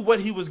he knew what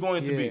he was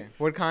going to be.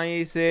 What did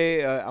Kanye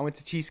say? I went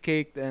to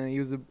Cheesecake and he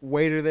was a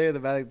waiter there, the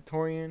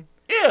valedictorian.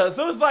 Yeah,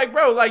 so it's like,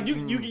 bro, like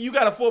you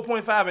got a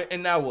 4.5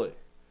 and now what?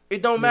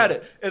 It don't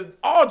matter.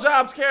 All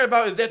jobs care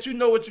about is that you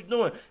know what you're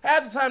doing.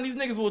 Half the time these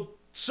niggas will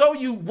show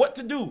you what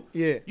to do.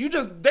 Yeah. They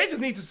just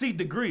need to see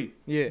degree.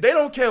 Yeah. They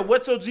don't care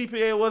what your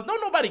GPA was.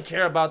 Nobody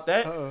care about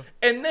that.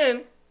 And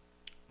then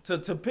to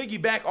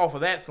piggyback off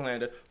of that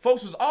slander,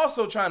 folks was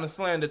also trying to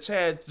slander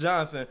Chad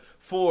Johnson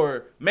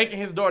for making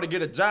his daughter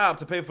get a job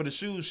to pay for the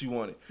shoes she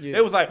wanted. Yeah.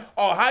 They was like,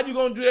 oh, how you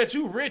gonna do that?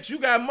 You rich, you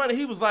got money.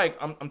 He was like,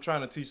 I'm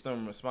trying to teach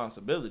them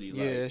responsibility.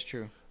 Like, yeah, that's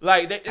true.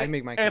 Like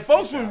and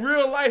folks were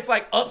real life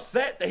like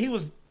upset that he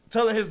was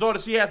telling his daughter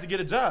she had to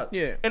get a job.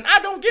 Yeah. And I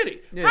don't get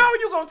it. Yeah. How are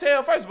you going to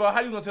tell, first of all, how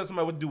are you going to tell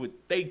somebody what to do with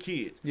their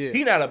kids? Yeah.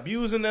 He not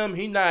abusing them.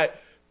 He not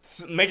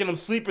making them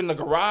sleep in the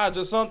garage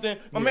or something.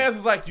 My man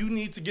was like, you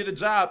need to get a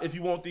job if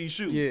you want these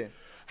shoes. Yeah.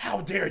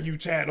 How dare you,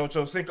 Chad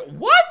Ochocinco?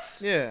 What?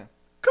 Yeah.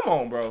 Come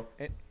on, bro.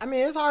 I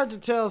mean, it's hard to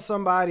tell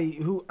somebody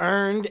who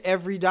earned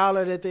every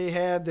dollar that they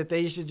had that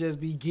they should just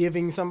be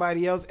giving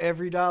somebody else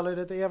every dollar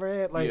that they ever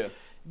had. Like,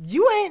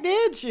 you ain't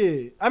did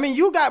shit. I mean,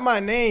 you got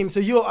my name, so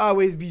you'll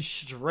always be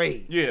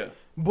straight. Yeah.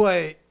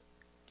 But,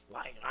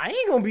 like, I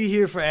ain't going to be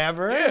here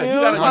forever. Yeah,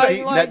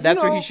 you know?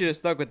 That's where he should have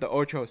stuck with the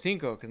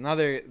Ochocinco, because now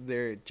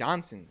they're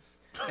Johnsons.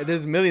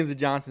 There's millions of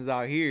Johnsons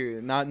out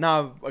here.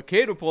 Now a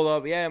kid will pull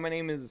up, my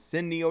name is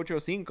Cindy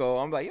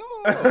Ochocinco. I'm like, yo,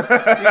 you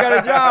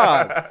got a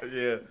job.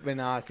 Yeah. But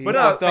nah, see,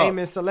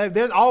 famous celeb.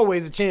 There's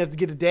always a chance to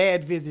get a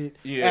dad visit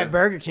at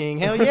Burger King.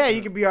 Hell yeah,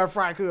 you could be our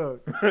fry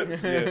cook.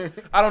 Yeah.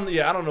 I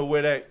don't know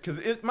where that,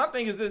 because my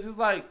thing is this, it's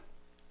like,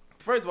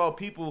 first of all,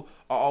 people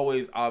are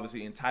always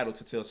obviously entitled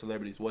to tell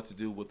celebrities what to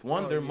do with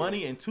their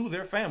money, and two,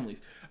 their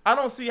families. I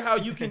don't see how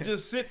you can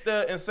just sit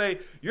there and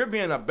say you're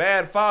being a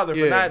bad father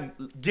for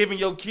not giving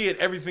your kid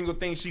every single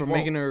thing she wants. For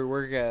making her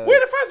work at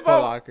first of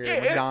all, Locker,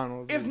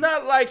 McDonald's. It's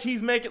not like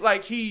he's making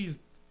like he's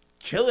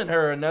killing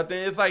her or nothing.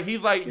 It's like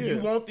he's like, you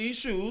want these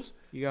shoes.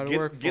 You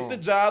gotta get the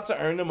job to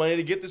earn the money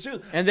to get the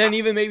shoes. And then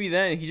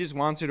he just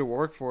wants her to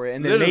work for it.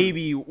 And then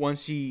maybe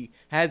once she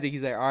has it,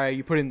 he's like, all right,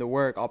 you put in the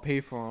work, I'll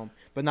pay for them.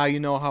 But now you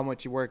know how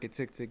much work it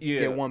took to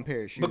get one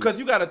pair of shoes. Because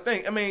you got to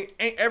think, I mean,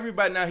 ain't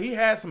everybody, now he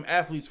has some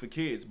athletes for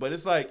kids, but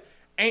it's like,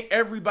 ain't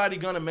everybody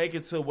going to make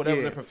it to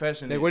whatever their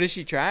profession is. What does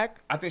she track?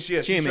 I think she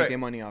ain't making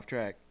money off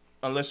track.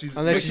 Unless she's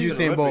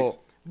Usain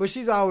Bolt. But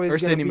she's always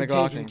going to be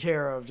taken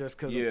care of just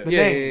because of the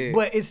name. Yeah.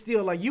 But it's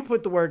still like, you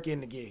put the work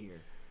in to get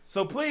here.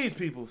 So please,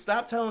 people,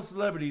 stop telling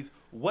celebrities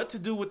what to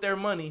do with their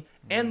money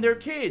and their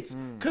kids,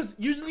 because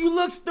you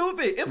look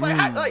stupid. It's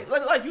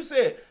like you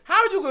said, how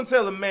are you gonna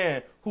tell a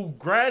man who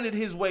grinded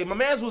his way? My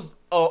man was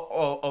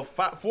a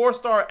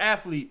 4-star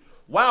athlete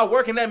while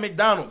working at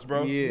McDonald's,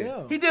 bro.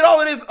 Yeah, he did all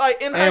of this like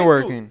in high school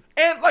working.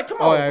 And like, come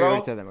on, bro. I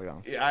already said that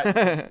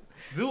McDonald's.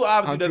 Zoo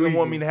obviously doesn't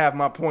want me to have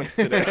my points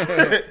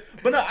today.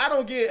 But no, I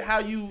don't get how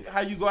you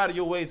go out of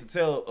your way to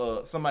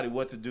tell somebody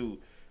what to do.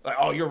 Like,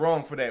 oh, you're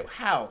wrong for that.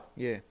 How?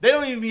 Yeah. They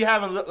don't even be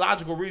having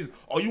logical reasons.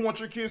 Oh, you want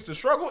your kids to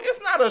struggle?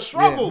 It's not a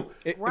struggle.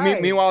 Yeah.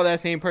 Right. Meanwhile,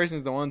 that same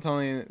person's the one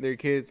telling their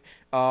kids,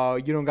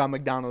 you don't got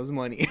McDonald's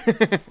money.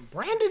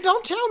 Brandon,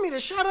 don't tell me to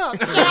shut up.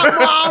 Shut up,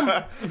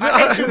 Mom.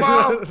 I hate you,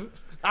 Mom.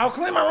 I'll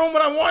clean my room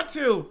when I want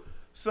to.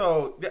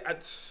 So,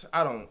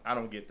 I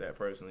don't get that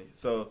personally.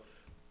 So,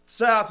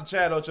 shout out to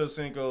Chad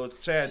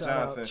Ochocinco, Chad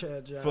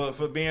Johnson.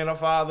 For being a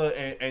father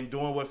and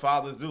doing what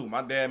fathers do.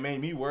 My dad made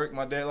me work.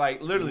 My dad,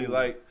 like, literally,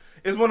 like,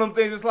 it's one of them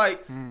things. It's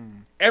like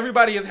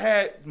everybody has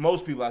had.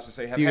 Most people, I should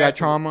say, have. Do you got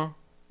trauma?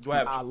 Do I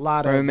have a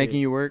lot of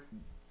making you work?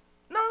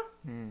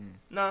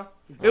 No.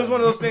 It was one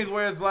of those things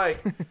where it's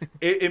like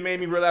it made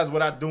me realize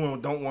what I do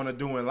and don't want to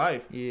do in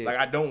life. Yeah. Like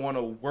I don't want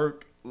to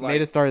work. Like,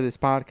 made us start this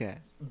podcast.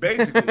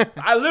 Basically,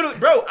 I literally,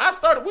 bro.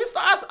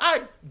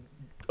 I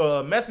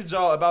messaged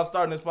y'all about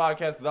starting this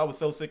podcast because I was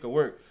so sick of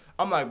work.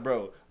 I'm like,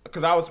 bro,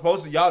 because I was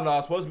supposed to, y'all know, I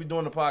was supposed to be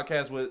doing the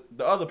podcast with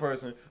the other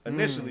person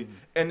initially,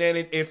 and then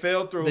it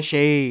fell through. The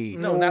shade.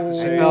 No, not the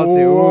I shade. felt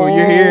it. Ooh,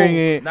 you're hearing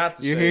it. Not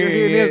the You're shade. You're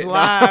hearing hearing it. this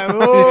live.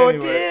 Oh,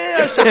 Anyway.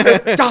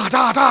 yeah. Da,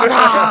 da, da,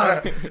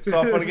 da.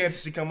 So for the game,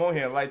 she come on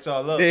here and light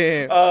y'all up.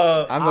 Damn.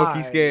 I'm low-key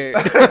Alright.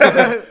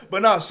 scared.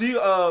 But no, she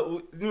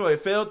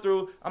it fell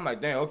through. I'm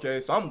like, damn,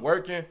 okay. So I'm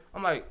working.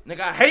 I'm like,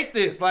 nigga, I hate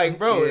this. Like,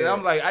 bro. Yeah. And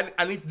I'm like,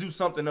 I need to do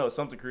something else,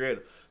 something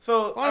creative.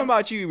 So What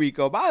about you,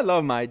 Rico? But I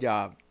love my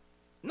job.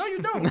 no, you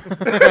don't.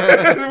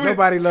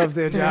 Nobody loves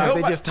their job. They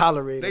Nobody- just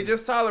tolerate They it.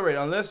 just tolerate it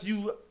unless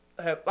you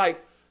have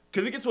like.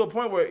 Cause it get to a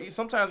point where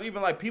sometimes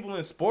even like people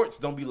in sports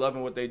don't be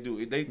loving what they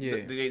do. They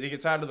get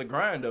tired of the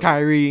grind of it.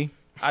 Kyrie.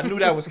 I knew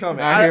that was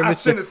coming. I hear I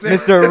shouldn't have said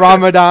Mr.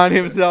 Ramadan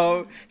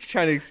himself. He's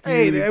trying to excuse.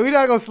 Hey, man, we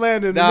not gonna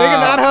slander him. The Nah. nigga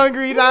not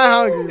hungry. He not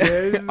hungry,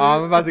 man. Oh,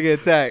 I'm about to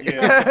get attacked.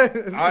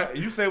 Yeah.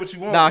 You say what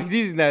you want. Nah, he's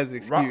using that as an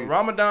excuse.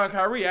 Ramadan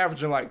Kyrie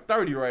averaging like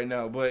 30 right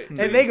now, but And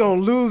they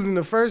gonna lose in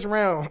the first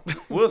round.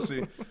 we'll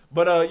see.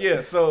 But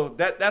yeah, so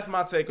that's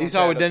my take on You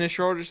saw what stand-up. Dennis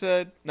Schroeder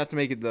said? Not to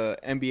make it the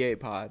NBA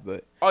pod,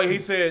 but Oh, he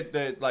said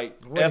that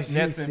like What F did he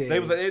Nets and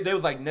say? they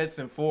was like Nets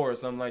and 4 or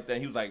something like that.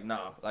 He was like,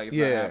 nah, like it's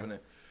Yeah. not happening.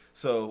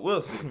 So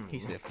we'll see. he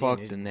said, "Fuck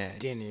the Nets."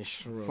 Dennis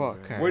Schroeder.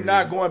 Fuck Kyrie. We're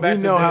not going back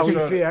We to know how we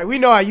Dennis Schroeder. feel. We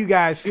know how you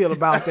guys feel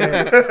about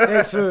that.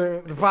 Thanks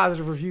for the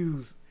positive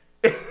reviews.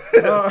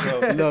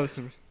 I love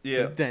some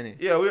Yeah. Dennis.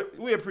 Yeah,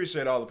 we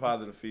appreciate all the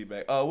positive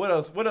feedback. What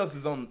else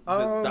is on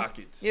the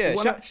docket? Yeah,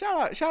 What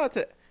shout out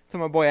to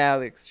my boy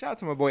Alex. Shout out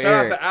to my boy Shout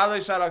Eric. out to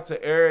Alex. Shout out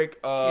to Eric.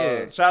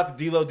 Yeah. Shout out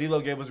to D'Lo. D'Lo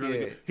gave us really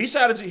Yeah. good. He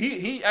shouted you.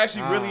 He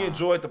actually really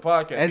enjoyed the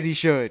podcast. As he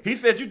should. He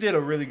said you did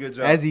a really good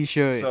job. As he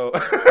should. So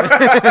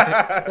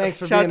Thanks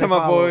for Shout out being to a my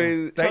follower.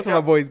 boys. Shout Thank out to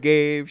y'all. my boys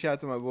Gabe. Shout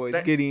out to my boys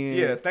Thank- Gideon.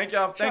 Yeah, thank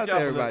y'all. Thank Shout y'all out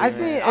for to everybody, I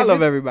listening. see. man. I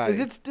love everybody. Is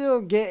it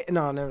still gay?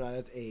 No, never mind.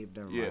 That's Abe.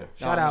 Never mind. Yeah.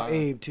 Shout No, out no.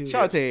 Abe too.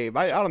 Shout out to Abe.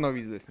 I don't know if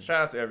he's listening.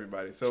 Shout out to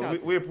everybody. So Shout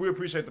out we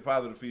appreciate the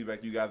positive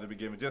feedback you guys have been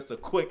giving. Just a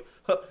quick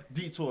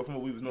detour from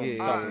what we was normally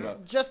Yeah. talking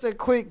about. Just a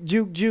quick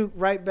juke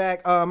right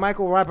back.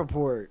 Michael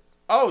Rappaport.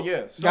 Oh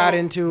yeah. So, Got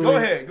into Go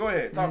it. ahead. Go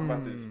ahead. Talk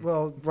about this.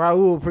 Well,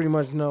 Raul pretty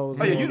much knows.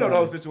 Oh yeah, you know the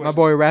whole situation. My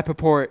boy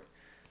Rappaport,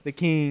 the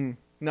king.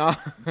 Nah.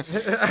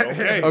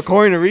 Okay.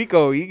 According to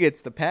Rico, he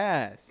gets the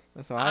pass.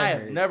 That's what I I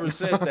have heard. never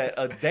said that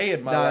a day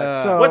in my Nah, life.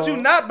 nah, nah. What So- you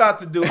not about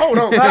to do? Hold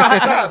on.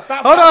 Stop.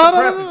 Hold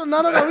on.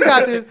 No. We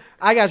got this.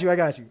 I got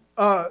you.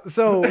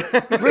 So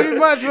pretty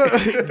much.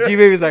 G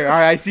Baby's like, all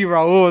right, I see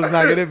Raul is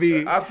not gonna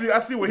be. I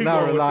see where he's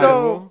Not going with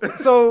reliable.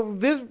 So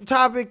this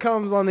topic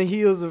comes on the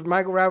heels of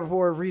Michael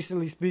Rappaport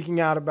recently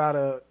speaking out about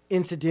a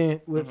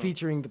incident with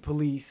featuring the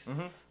police,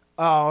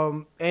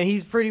 and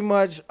he's pretty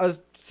much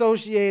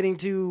associating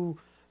to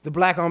the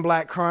black on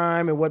black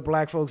crime and what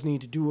black folks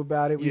need to do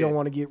about it. We Yeah. don't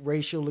want to get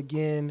racial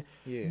again,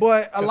 Yeah.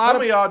 but a lot some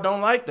of of y'all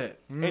don't like that.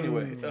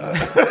 Anyway,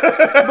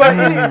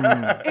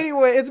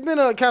 anyway, it's been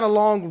a kind of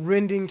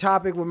long-winding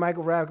topic with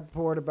Michael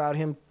Rappaport about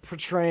him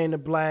portraying the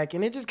black,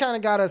 and it just kind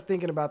of got us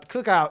thinking about the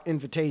cookout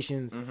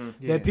invitations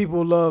Yeah. that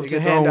people love They to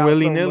get hand thrown out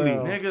willy-nilly.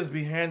 so well. niggas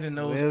be handing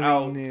those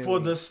Willy-nilly. out for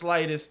the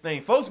slightest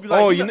thing. Folks be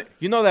like, Oh,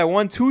 you know that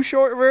 1-2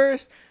 short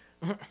verse?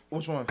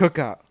 which one?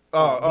 Cookout.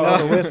 Blow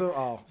the Oh, whistle.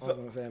 Oh, I was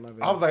gonna say my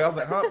bad. I was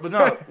like, huh? But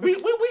no,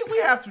 we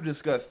have to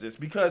discuss this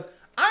because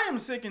I am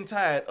sick and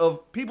tired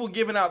of people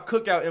giving out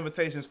cookout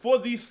invitations for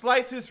the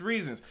slightest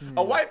reasons.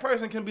 A white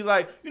person can be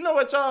like, you know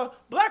what, y'all?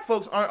 Black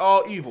folks aren't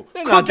all evil.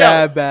 They're not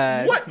that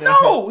bad. What?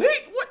 No,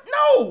 what?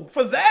 No,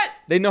 for that?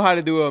 They know how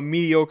to do a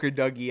mediocre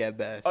Dougie at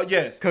best. Oh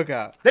yes,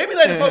 Cookout. they be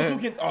letting folks who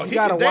can. Oh, you he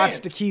gotta can watch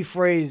dance. the key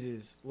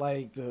phrases,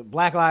 like the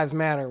Black Lives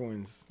Matter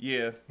ones.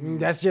 Yeah,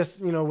 That's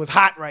just what's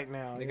hot right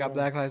now. They you got know?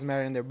 Black Lives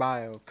Matter in their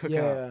bio. Cookout.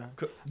 Yeah.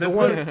 The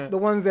That's the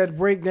ones that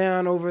break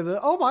down over the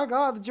oh my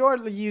god, the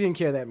Jordan, you didn't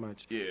care that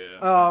much.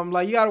 yeah.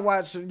 Like you gotta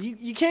watch.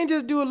 You can't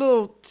just do a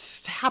little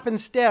hop and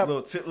step,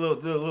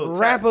 little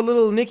rap tap. a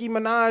little Nicki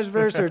Minaj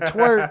verse or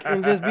twerk,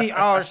 and just be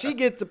she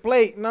gets the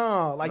plate.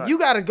 No, like Nah. you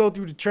gotta go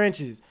through the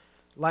trenches,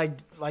 like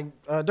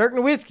Dirk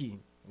Nowitzki.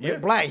 Yeah.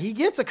 Black. He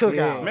gets a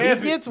cookout. Yeah.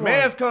 He gets one.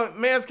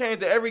 Man's came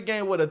to every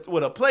game with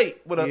a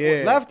plate with a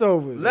Yeah.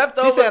 Leftovers.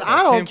 Leftovers. She said,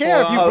 I don't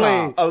care if you tinfoil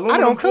play. aluminum I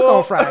don't cook foil.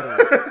 on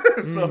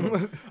Fridays.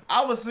 So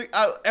I was sick,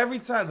 every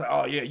time. Like,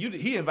 oh yeah,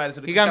 he invited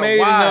to the. He got cookout. married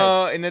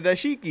Why? in the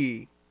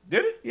dashiki.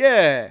 Did he?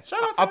 Yeah.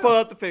 Shout out to I'll him. pull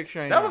up the picture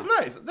right That now. was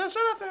nice.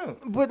 Shout out to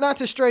him. But not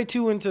to stray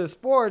too into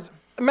sports.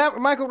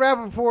 Michael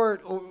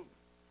Rappaport,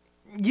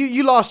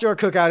 you lost your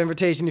cookout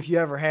invitation if you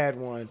ever had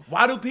one.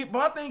 Why do people?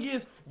 My thing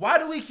is, why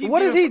do we keep?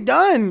 What has he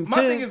done? My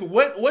thing is,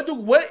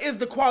 what is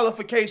the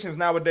qualifications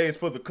nowadays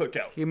for the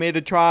cookout? He made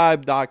a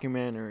Tribe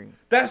documentary.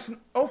 That's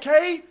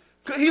okay.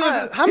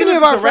 How many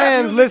of our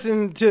fans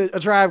listen to A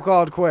Tribe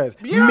Called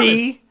Quest? Be honest.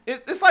 Me.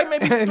 It's like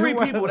maybe And 3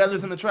 who people that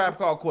listen to Tribe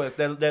Called Quest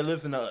that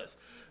listen to us.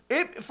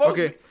 Folks,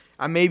 Okay.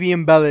 I may be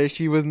embellished.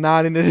 He was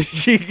not in the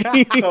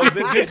dashiki. So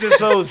this just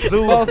shows Zoo's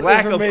False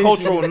lack of information.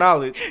 cultural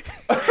knowledge.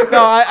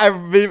 No,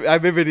 I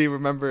vividly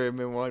remember him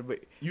in one, but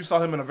You saw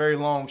him in a very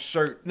long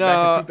shirt No.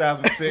 back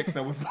in 2006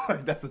 and was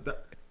like, "That's a."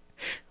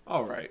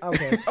 All right.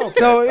 Okay.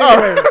 So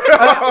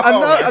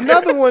anyway,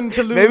 another one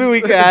to lose. Maybe we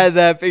could add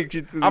that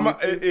picture to. I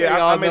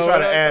may try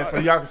to add so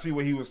some. y'all can see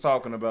what he was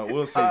talking about.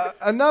 We'll see.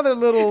 Another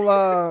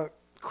little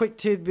quick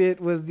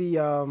tidbit was the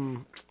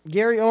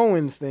Gary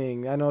Owens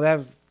thing. I know that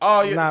was.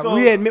 Oh yeah. Not,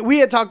 So, we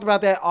had talked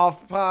about that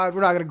off pod.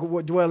 We're not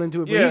gonna dwell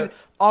into it. But he's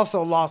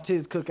also lost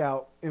his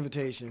cookout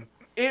invitation.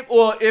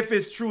 if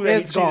it's true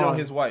that It's he cheated gone. on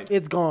his wife,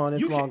 It's gone.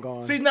 It's You long can't-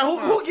 gone. See now,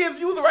 who gives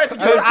you the right to?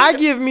 I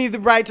give me the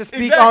right to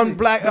speak Exactly. on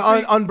black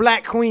on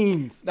black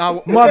queens.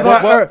 Now,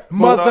 Mother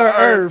Mother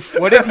Earth.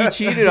 what if he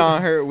cheated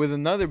on her with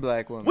another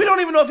black woman? We don't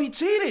even know if he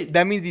cheated.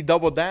 That means he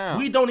doubled down.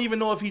 We don't even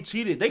know if he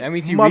cheated. That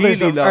means he Mothers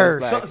really of loves Earth.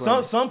 black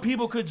some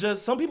women.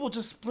 some people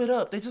just split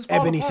up. They just fall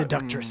Ebony apart.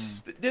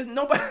 seductress. There's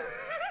nobody.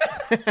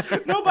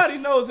 Nobody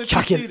knows if he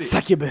Chocolate cheated.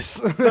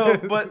 succubus. So,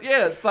 but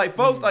yeah, it's like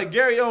folks like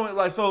Gary Owens,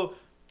 like so.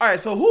 All right,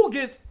 so who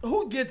gets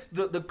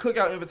the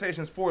cookout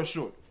invitations for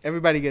sure?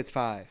 Everybody gets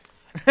 5.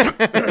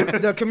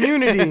 The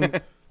community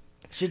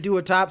should do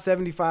a top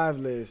 75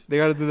 list. They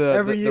got to do the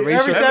Every the year,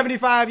 racial. every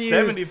 75 years,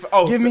 75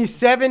 oh, give me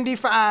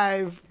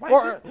 75, Why-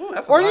 or ooh,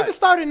 that's a or lot. even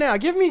start it now.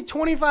 Give me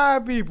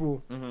 25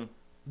 people Mhm.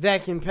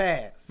 that can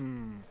pass.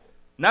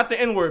 Not the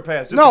N-word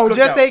pass. Just No, the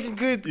just cookout. they can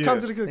come Yeah.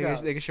 to the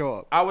cookout. They can show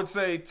up. I would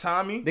say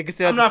Tommy. They can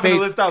sit I'm at the not gonna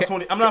spades. list out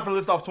 20. I'm not gonna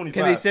list off 25.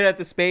 Can they sit at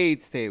the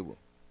spades table?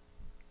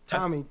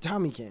 Tommy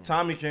can.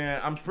 Tommy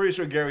can. I'm pretty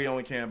sure Gary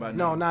Owen can by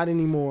now. No, not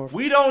anymore.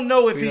 We don't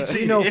know if he We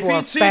cheated. know If for he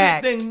a cheated,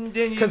 fact. then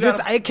you Because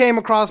gotta, it came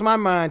across my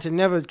mind to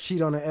never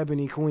cheat on an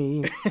ebony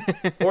queen.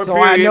 or So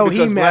I period, know he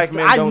because black messed.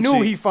 men I don't knew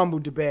cheat. he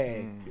fumbled the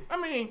bag. I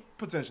mean,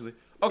 potentially.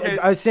 Okay,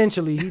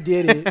 Essentially, he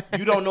did it.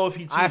 you don't know if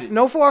he I cheated.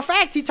 know for a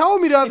fact. He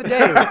told me the other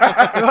day.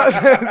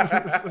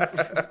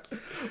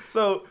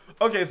 So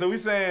okay, so we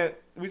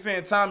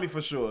saying Tommy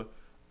for sure.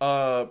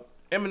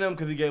 Eminem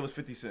because he gave us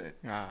 50 Cent,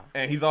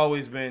 and he's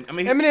always been. I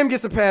mean, Eminem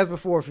gets a pass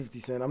before 50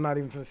 Cent. I'm not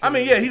even. I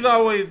mean, yeah, he's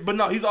always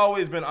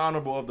been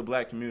honorable of the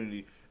black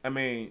community. I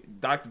mean,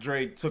 Dr.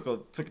 Dre took a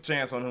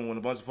chance on him when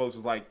a bunch of folks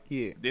was like,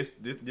 Yeah. this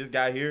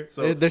guy here.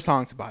 So There's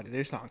songs about it.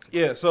 There's songs. About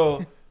yeah,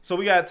 so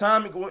we got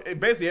Tommy.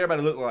 Basically,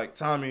 everybody looked like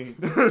Tommy,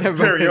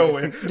 Gary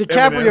Owen,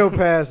 DiCaprio Eminem.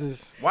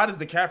 passes Why does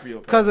DiCaprio?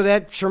 Pass? because of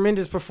that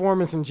tremendous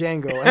performance in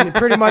Django, and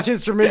pretty much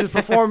his tremendous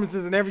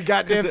performances in every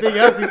goddamn thing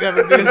else he's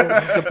ever been in.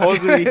 it.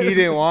 Supposedly he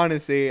didn't want to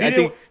say it. I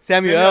think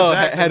Samuel Samuel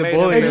Jackson had a made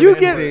bullet. him If Yeah, you man,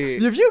 get say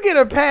it. if you get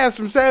a pass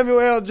from Samuel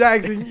L.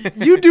 Jackson,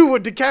 you do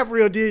what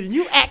DiCaprio did, and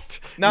you act.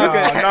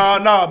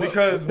 No,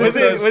 because Was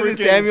it freaking-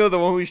 Samuel the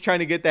one who was trying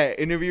to get that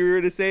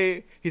interviewer to say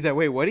it? He's like,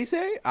 wait, what'd he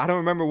say? I don't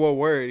remember what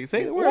word. He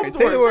say the What word. was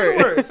Say the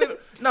word. Say the-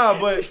 No,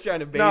 but He's trying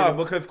to bait him.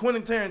 because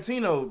Quentin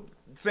Tarantino,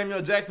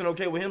 Samuel Jackson,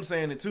 okay with him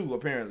saying it too.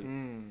 Apparently,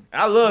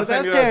 I love But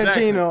that's Samuel L.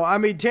 Jackson. Tarantino. I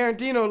mean,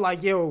 Tarantino,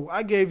 like, yo,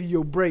 I gave you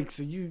your break,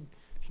 so you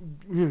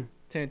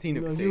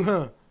Tarantino could say you, it.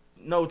 huh?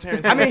 No,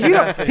 Tarantino. I mean,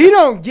 cannot say he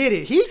don't get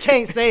it. He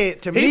can't say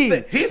it to He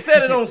me.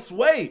 said it on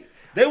Sway.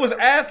 They was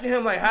asking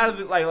him like, how does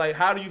it like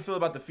how do you feel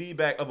about the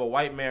feedback of a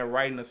white man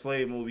writing a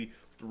slave movie,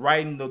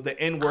 writing the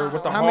N word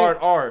with the How hard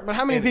many- R? But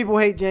how many And- people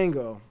hate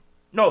Django?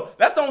 No,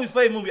 that's the only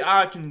slave movie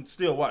I can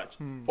still watch,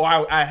 or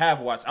I have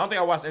watched. I don't think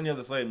I watched any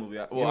other slave movie.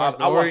 I watched watched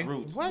Dory?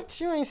 Roots. What?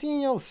 You ain't seen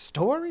your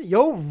story?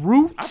 Your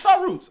roots? I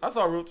saw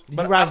Roots. Did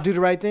but you watch Do the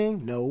Right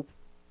Thing? Nope.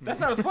 that's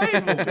not a slave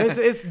movie.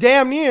 It's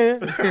damn near.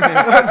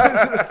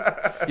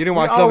 You didn't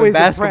watch We Love always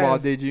and Basketball,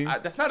 impressed. did you?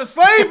 That's not a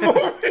slave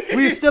movie.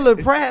 We still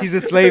impressed. He's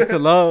a slave to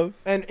love.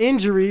 And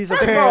injuries,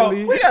 First of all,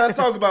 apparently. we gotta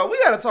talk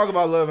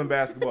about Love and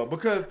Basketball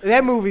because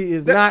That movie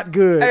is not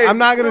good. Hey, I'm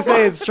not gonna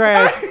say it's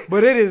trash,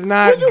 but it is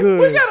not we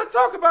good. gotta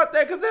talk about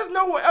that because there's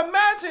no way.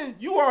 Imagine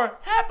you are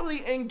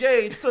happily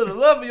engaged to the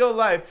love of your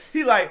life.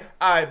 He like,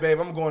 all right, babe,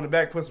 I'm going to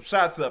back put some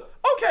shots up.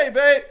 Okay,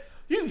 babe.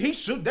 He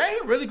shoot. They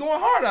ain't really going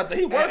hard out there.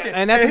 He working,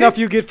 And that's enough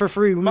you get for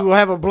free. We will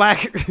have a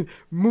black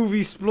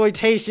movie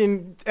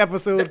exploitation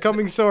episode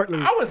coming shortly.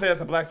 I wouldn't say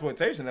that's a black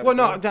exploitation episode. Well,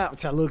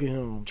 no, look at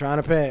him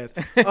trying to pass.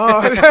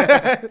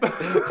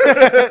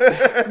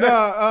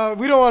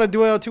 We don't want to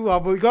dwell too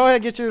long, but go ahead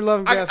and get your love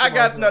and I basketball.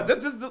 got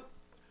no. song.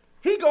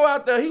 He go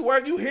out there. He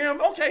work. You hear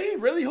him? Okay, he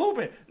really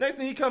hooping. Next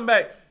thing he come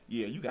back.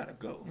 Yeah, you gotta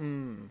go.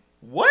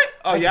 What?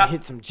 Oh I yeah,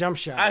 hit some jump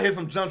shots. I hit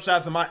some jump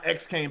shots and my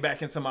ex came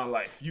back into my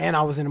life. And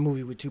I was in a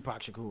movie with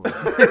Tupac Shakur.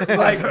 It's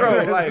like,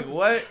 bro, like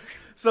what?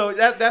 So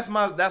that's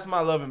my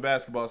love and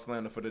basketball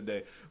slander for the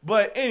day.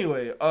 But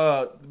anyway,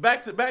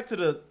 back to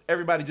the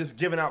everybody just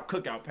giving out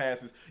cookout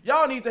passes.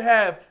 Y'all need to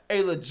have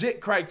a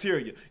legit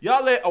criteria.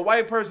 Y'all let a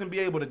white person be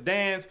able to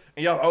dance,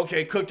 and y'all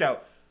okay cookout.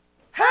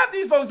 Half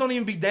these folks don't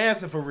even be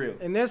dancing for real.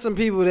 And there's some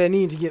people that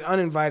need to get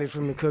uninvited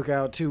from the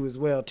cookout too as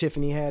well.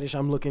 Tiffany Haddish,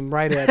 I'm looking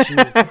right at you.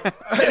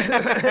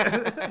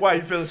 Why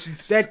you feeling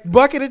she's That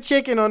bucket of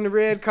chicken on the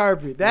red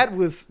carpet, that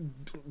was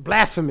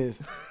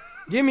blasphemous.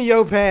 Give me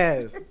your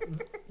pass.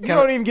 You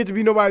don't even get to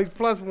be nobody's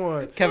plus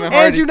one. Kevin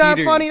Hart And you is not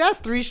teetering. funny, that's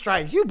 3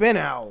 strikes. You been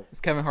out.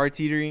 Is Kevin Hart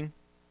teetering?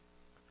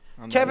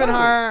 Kevin No,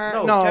 Hart.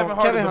 no, No, Kevin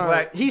Hart is a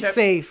black- He's Kev-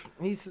 safe.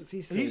 He's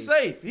safe. He's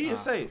safe. He is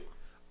safe.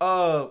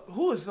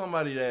 Who is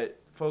somebody that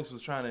folks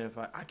was trying to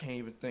invite. I can't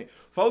even think.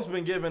 Folks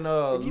been giving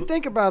If you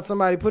think about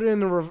somebody, put it in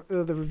the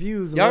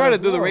reviews. and Y'all let gotta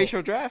us do the know.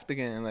 racial draft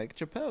again, like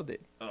Chappelle did.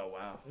 Oh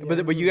wow.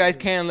 Yeah, But you guys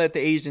can't let the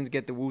Asians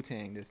get the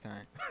Wu-Tang this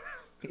time.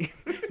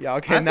 Y'all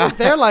I cannot. think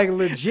they're like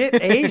legit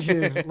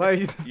Asian.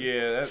 Like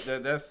Yeah,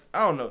 that's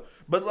I don't know,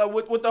 but like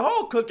with the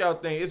whole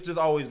cookout thing, it's just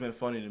always been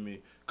funny to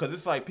me because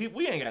it's like people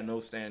we ain't got no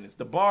standards.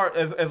 The bar,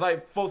 as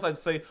like folks like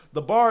to say,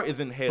 the bar is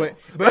in hell.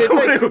 But it's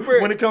like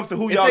super. when it comes to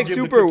who it's y'all like give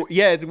super. the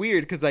Yeah, it's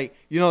weird because like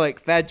like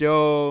Fat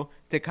Joe,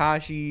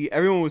 Tekashi,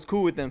 everyone was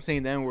cool with them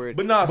saying the N-word.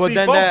 But nah, see,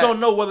 then folks don't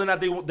know whether or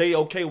not they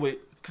okay with.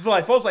 Cause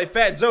like folks like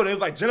Fat Joe, they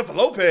was like Jennifer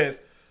Lopez.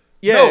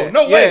 No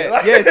way.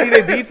 Yeah, see,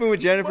 they beefing with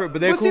Jennifer, but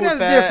they're but cool see, with that's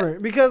Fat.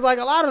 different because like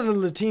a lot of the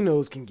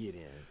Latinos can get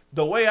in.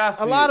 The way I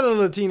see A lot it, of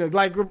the Latinos,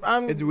 like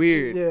It's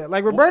weird. Yeah,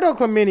 like Roberto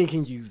Clemente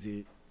can use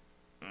it.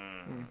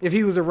 If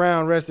he was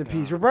around, rest in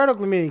peace. Roberto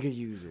Clemente could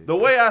use it. the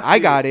way I see I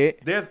got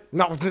it. There's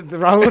No,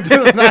 Raul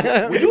does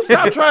not. will you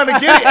stop trying to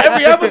get it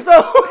every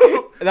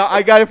episode? Now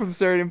I got it from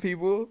certain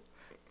people.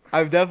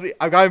 I've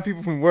gotten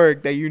people from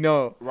work that you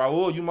know.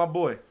 Raul, you my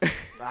boy.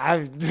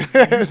 I-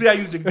 You see, I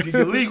used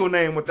your legal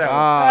name with that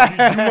one.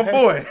 You my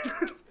boy.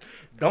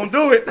 Don't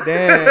do it.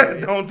 Damn.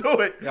 Don't do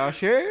it. Y'all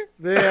sure?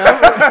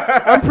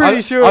 Yeah, I'm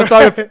pretty sure. I'll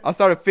start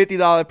a $50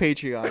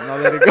 Patreon. And I'll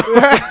let it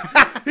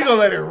go. He gonna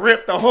let it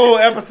rip the whole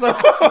episode.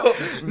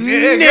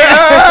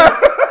 Nigga.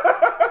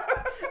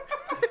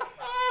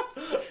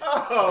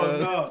 Oh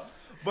no.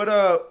 But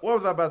what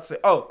was I about to say?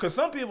 Oh, because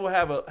some people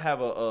have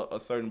a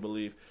certain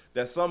belief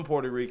that some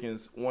Puerto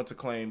Ricans want to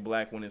claim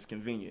black when it's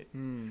convenient.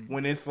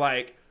 When it's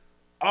like,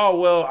 oh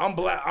well, I'm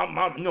black. I'm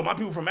my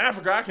people from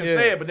Africa. I can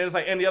say it. But then it's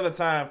like any other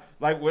time,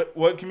 like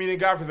what comedian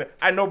Godfrey said,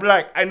 I know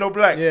black. I know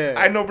black. Yeah.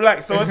 I know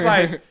black. So it's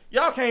like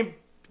y'all can't.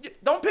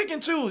 Don't pick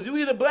and choose. You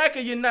either black or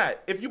you're not.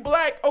 If you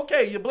black,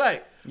 okay, you're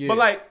black. Yeah. But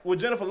like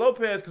with Jennifer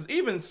Lopez, because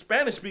even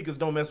Spanish speakers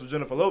don't mess with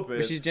Jennifer Lopez.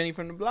 But she's Jenny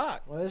from the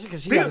block. Well, that's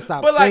because she People- got to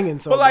stop but like, singing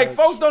so But like,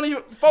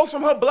 much. folks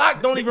from her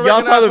block don't even.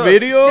 Y'all saw recognize the her.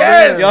 video?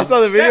 Yes. Y'all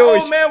saw the video? That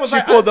where old man was she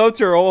like, pulled up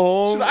to her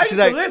old home. I used She's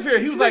to like, live here.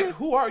 He was like,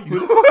 who are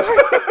you?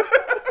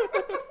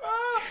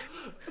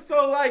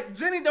 So like,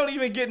 Jenny don't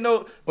even get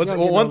no.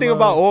 one thing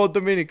about old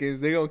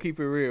Dominicans, they gonna keep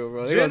it real,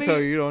 bro. They Jenny- gonna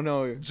tell you don't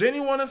know. Jenny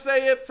want to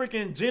say it.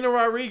 Freaking Gina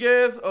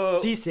Rodriguez.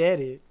 She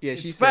said it. Yeah,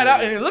 she spat said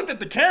out it. and looked at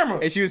the camera.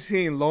 And she was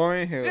seeing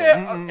Lauren Hill.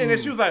 Yeah, and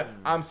then she was like,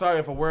 I'm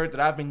sorry for a word that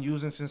I've been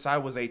using since I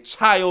was a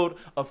child,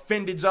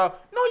 offended y'all.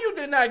 No, you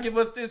did not give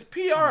us this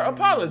PR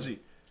apology.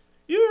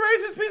 You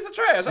racist piece of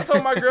trash. I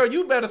told my girl,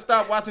 you better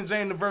stop watching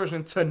Jane the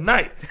Virgin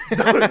tonight.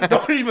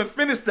 Don't even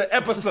finish the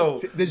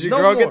episode. Did your No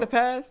girl more. get the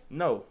pass?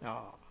 No.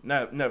 Oh,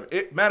 No, never.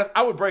 It matters.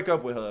 I would break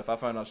up with her if I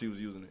found out she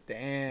was using it.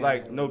 damn.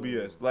 Like, no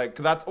BS. Like,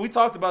 cause we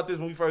talked about this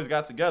when we first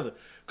got together.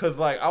 Cause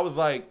like, I was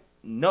like,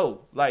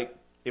 no. Like,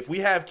 if we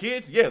have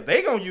kids, yeah,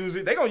 they gonna use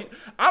it.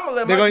 I'm gonna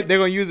let They're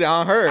gonna use it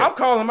on her. I'm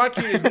calling my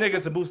kids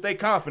nigga to boost their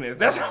confidence.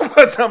 That's how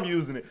much I'm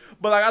using it.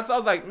 But like, I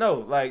was like, no.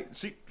 Like,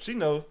 she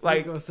knows.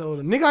 Like,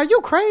 Nigga, are you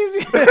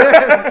crazy?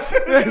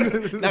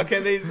 Now,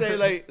 can they say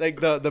like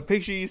the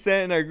picture you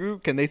sent in our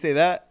group? Can they say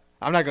that?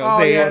 I'm not gonna Oh,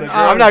 say yeah, it. no.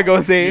 I'm not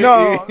gonna say it.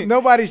 No,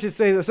 nobody should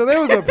say that. So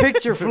there was a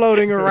picture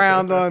floating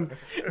around on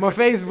my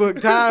Facebook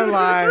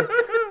timeline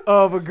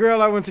of a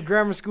girl I went to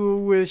grammar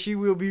school with. She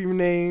will be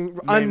named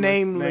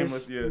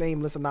Nameless, yeah.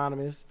 nameless,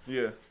 anonymous.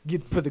 yeah.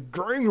 Put the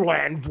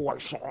Greenland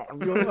voice on.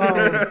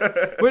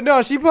 But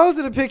no, she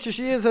posted a picture.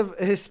 She is of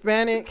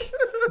Hispanic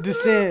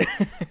descent,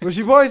 but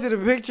she posted a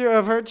picture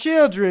of her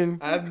children.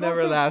 I've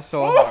never laughed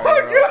so Oh hard.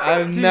 my Bro. God.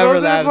 I've She never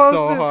posted laughed a so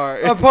poster-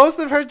 hard. A post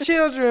of her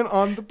children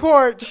on the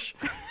porch,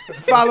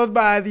 followed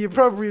by the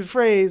appropriate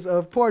phrase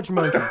of porch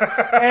monkeys.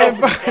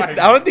 And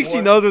I don't think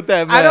she knows what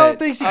that meant. I don't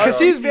think she, because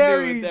she's knew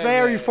very, what that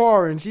very meant.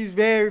 foreign. She's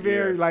very,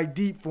 very Yeah. like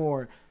deep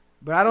foreign.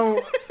 But I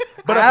don't,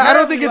 But I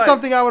don't think apparently, it's like-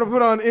 something I would have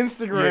put on Yeah.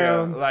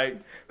 Instagram. Like,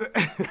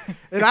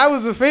 And I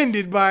was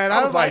offended by it.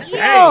 I was like, yo,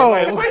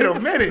 dang. Like, wait a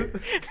minute.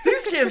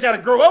 These kids got to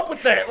grow up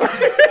with that.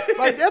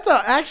 like that's an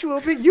actual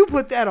pic. You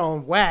put that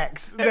on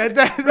wax.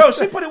 No,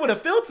 she put it with a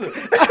filter.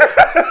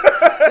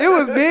 It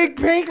was big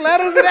pink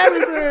letters and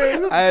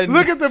everything. And-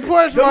 Look at the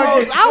porch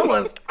monkeys. I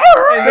was.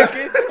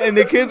 And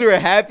the kids were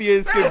happy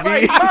as could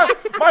Like, be.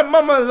 my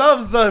mama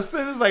loves us.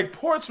 And it was like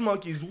porch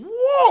monkeys.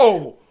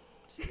 Whoa.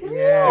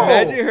 Yeah.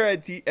 Imagine her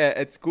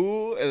at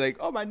school and like,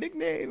 oh, my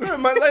nickname. Yeah,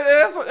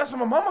 that's what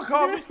my mama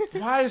called me.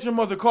 Why is your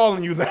mother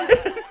calling you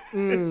that?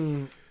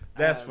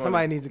 That's funny.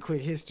 Somebody needs a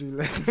quick history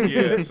lesson.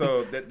 Yeah,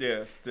 so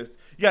you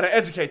gotta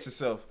educate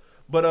yourself.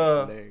 But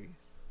Hilarious.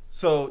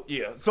 so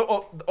yeah,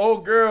 so the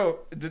old girl,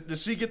 did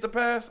she get the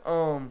pass?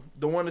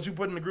 The one that you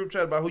put in the group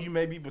chat about who you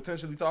may be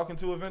potentially talking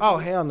to eventually. Oh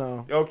hell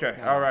no. Okay,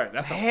 all right,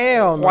 that's a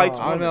Hell no. white I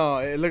don't woman. know.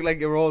 It looked like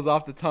it rolls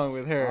off the tongue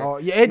with her. Oh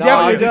yeah, it No,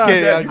 definitely I'm just does.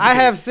 kidding, I'm just I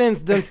kidding. have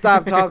since done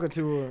stopped talking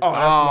to her. Oh,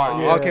 that's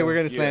smart. Yeah. Okay, we're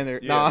gonna slander.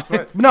 Yeah, Nah.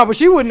 yeah. No, but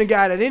she wouldn't have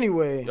got it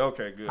anyway.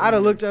 Okay, good. I'd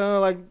have looked at her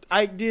like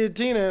Ike did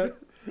Tina.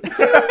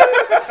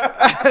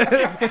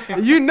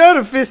 You know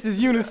the fist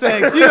is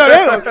unisex. You know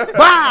they was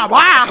bah,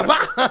 bah,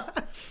 bah.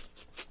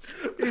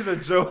 These are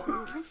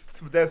jokes.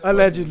 That's funny.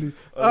 Allegedly.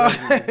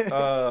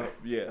 Allegedly.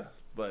 Yeah,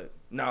 but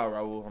No,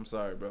 Raul, I'm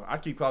sorry, bro. I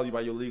keep calling you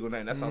by your legal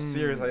name. That's how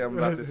serious I am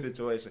about this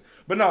situation.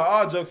 But no,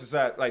 all jokes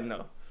aside, like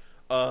no.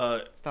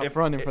 Stop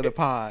running for the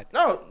pod.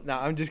 No,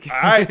 I'm just kidding.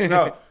 all right,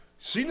 no.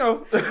 She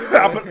know.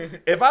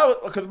 If I was,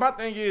 because my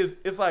thing is,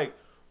 it's like,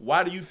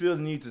 why do you feel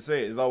the need to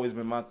say it? It's always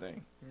been my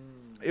thing.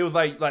 It was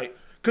like,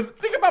 because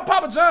think about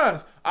Papa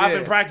John's. I've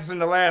been practicing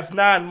the last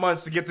 9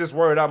 months to get this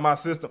word out of my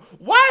system.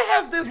 Why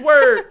has this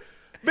word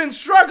been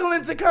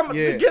struggling to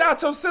get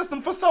out your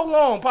system for so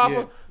long,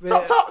 Papa?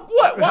 Talk,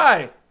 what?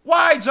 Why?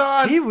 Why,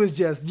 John? He was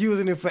just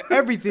using it for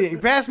everything.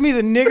 Pass me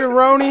the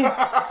niggeroni.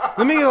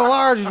 Let me get a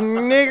large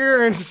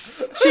nigger and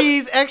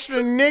cheese, extra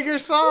nigger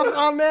sauce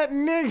on that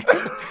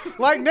nigger.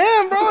 Like,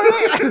 damn, bro.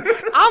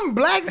 I'm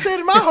black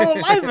said my whole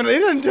life, and it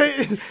didn't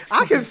take.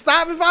 I can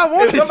stop if I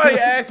want If to. somebody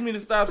asked me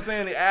to stop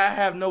saying it, I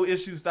have no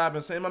issue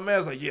stopping saying. My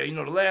man's like, yeah,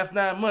 the last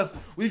 9 months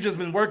we've just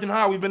been working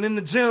hard. We've been in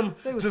the gym,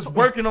 just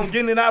working on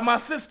getting it out of my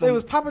system. It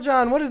was Papa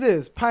John. What is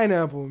this?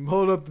 Pineapple.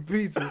 Hold up the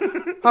pizza.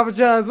 Papa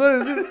John's. What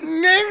is this?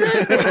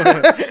 Nigger.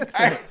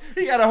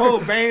 He got a whole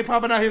vein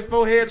popping out his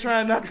forehead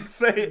trying not to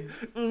say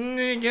it.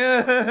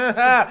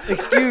 Nigga.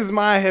 Excuse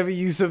my heavy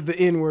use of the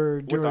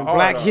N-word With the during hard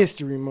Black R.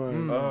 History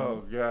Month.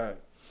 Oh, God.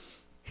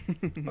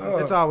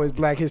 It's always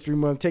Black History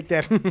Month. Take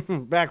that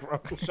back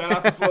row. Shout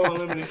out to Flow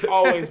Unlimited. It's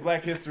always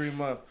Black History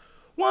Month.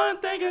 One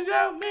thing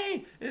about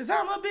me is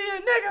I'm going to be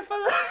a nigga for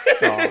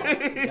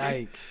life.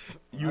 Yikes.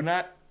 You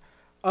not?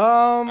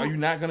 Are you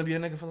not going to be a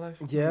nigga for life?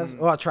 Yes.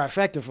 Oh,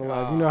 trifecta for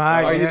life. You know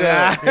how Are you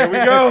there? Here we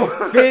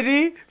go.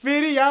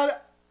 50, y'all.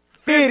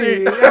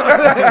 50.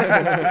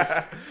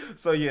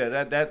 So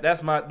yeah,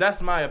 that's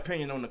my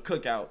opinion on the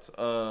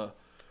cookouts.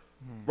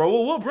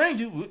 Bro, we'll bring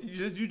you.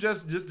 You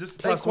just stay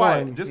Plus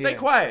quiet. one. Just stay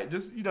quiet.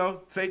 Just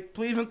say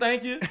please and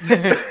thank you.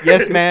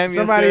 Yes, ma'am.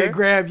 Somebody yes, will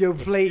grab your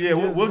plate. Yeah,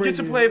 and just we'll bring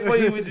get your plate for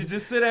you. You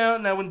just sit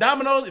down. Now, when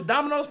Domino's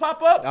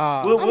pop up,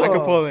 I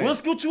can pull it. we'll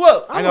scoot you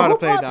up. I know how to Who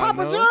play brought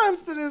Papa dominoes.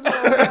 John's to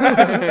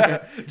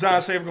this?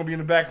 John Schaefer gonna be in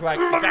the back like.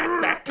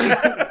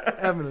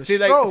 Having a See,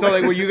 stroke.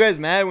 were you guys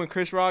mad when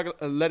Chris Rock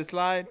let it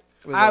slide?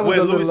 I was With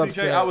a little Louis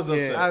C.K., upset. I was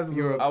upset. Yeah, I was a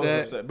you were little I was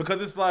upset. upset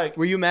because it's like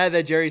Were you mad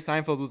that Jerry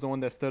Seinfeld was the one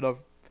that stood up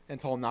and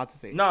told him not to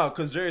say it? no,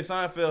 because Jerry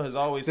Seinfeld has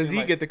always. Does seemed he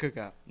like, get the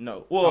cookout?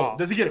 No. Well, Oh.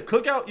 does he get a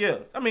cookout? Yeah.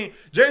 I mean,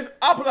 Jerry.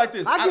 I'll put it like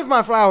this. I give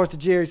my flowers to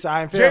Jerry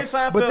Seinfeld. Jerry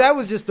Seinfeld- But that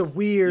was just a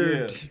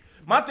weird. Yeah.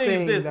 My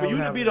thing is this: that for you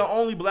would to be happen. the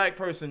only black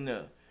person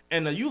there,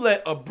 and you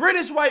let a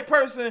British white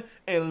person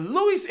and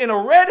Louis and a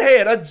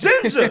redhead, a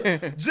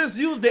ginger, just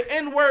use the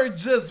N word,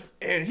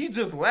 and he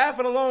just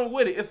laughing along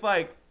with it. It's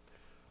like,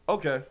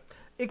 okay,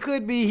 It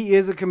could be he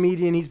is a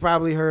comedian. He's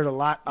probably heard a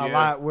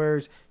lot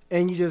words,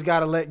 and you just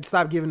gotta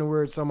stop giving the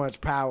word so much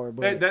power.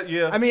 But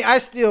yeah. I mean,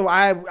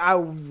 I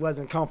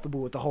wasn't comfortable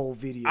with the whole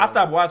video. I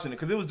stopped watching it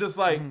because it was just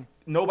like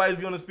nobody's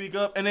gonna speak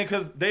up, and then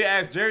because they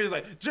asked Jerry, he's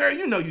like, Jerry,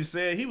 you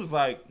said. He was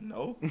like,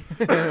 no.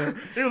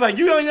 He was like,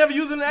 you ain't never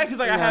using that. He's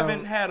like, I No.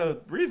 haven't had a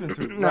reason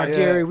to. No, Like,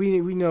 Jerry, we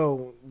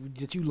know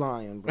that you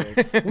lying, bro.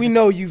 We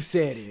know you've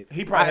said it.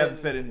 he probably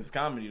hasn't said it in his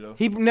comedy though.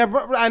 He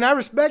never, and I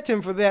respect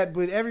him for that.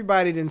 But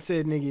everybody done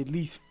said nigga at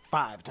least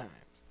 5 times.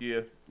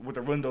 Yeah, with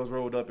the windows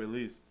rolled up at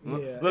least.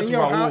 Yeah, Let's And, yo,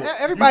 Raul.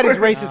 everybody's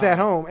racist at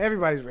home.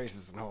 Everybody's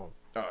racist at home.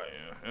 Oh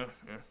yeah.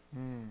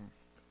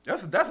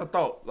 That's a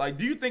thought. Like,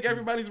 do you think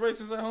everybody's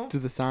racist at home? To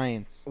the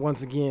science.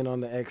 Once again, on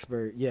the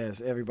expert,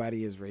 yes,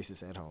 everybody is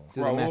racist at home.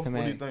 To Raul, the what do you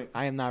mathematics. think?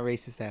 I am not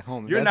racist at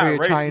home. If You're that's not what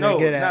you're racist. trying No,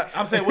 to get at.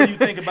 I'm saying, what do you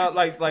think about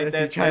like Unless you're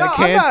that? trying No, to I'm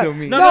cancel not.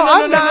 me. No.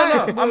 I'm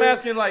not. I'm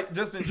asking like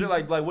just in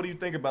general, like what do you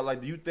think about like?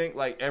 Do you think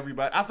like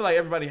everybody? I feel like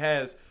everybody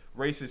has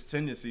racist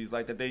tendencies,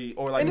 like that they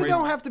or like. And it racist,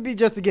 don't have to be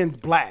just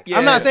against black. Yeah.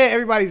 I'm not saying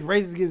everybody's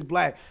racist against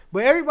black,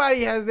 but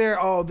everybody has their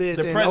all this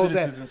the and all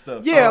prejudices that. and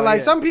stuff. Yeah, Oh, like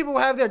yeah. some people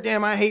have their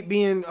damn. I hate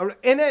being,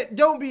 and it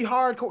don't be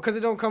hardcore because it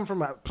don't come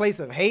from a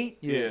place of hate.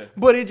 Yeah.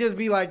 But it just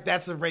be like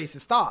that's a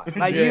racist thought.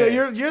 Like Yeah.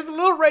 you're just a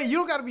little You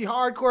don't got to be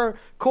hardcore,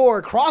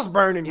 cross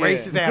burning Yeah.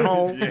 racist at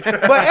home.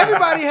 But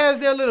everybody has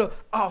their little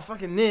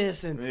fucking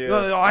this and Yeah.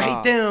 oh I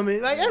hate them.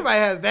 And, like everybody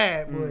has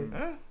that.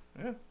 But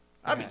Yeah,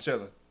 I be Yes.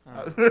 chilling.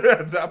 I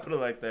put it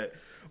like that.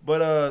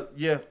 But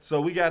yeah,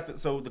 so we got the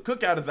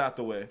cookout is out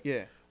the way.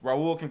 Yeah.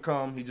 Raul can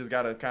come. He just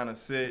gotta kind of I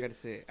sit. gotta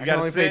say. You I can gotta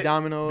only play sit,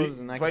 dominoes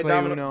and I can play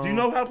domino. Uno. Do you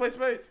know how to play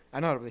spades? I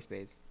know how to play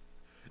spades.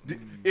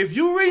 If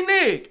you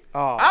renege,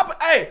 Oh.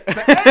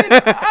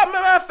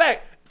 matter of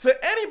fact,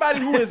 to anybody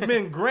who has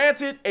been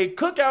granted a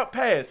cookout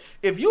pass,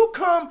 if you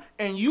come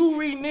and you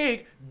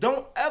renege,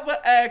 don't ever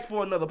ask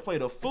for another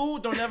plate of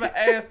food. Don't ever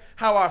ask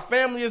how our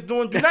family is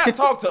doing. Do not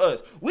talk to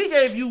us. We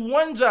gave you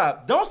one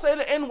job. Don't say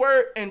the N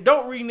word and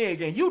don't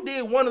renege. And you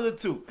did one of the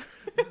two.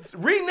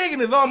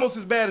 Reneging is almost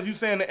as bad as you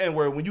saying the N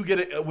word when you get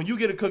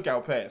a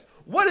cookout pass.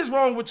 What is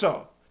wrong with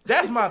y'all?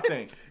 That's my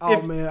thing.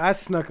 oh man, I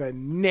snuck a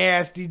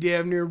nasty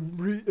damn near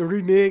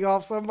renege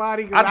off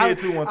somebody. 'Cause I did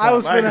too one time. I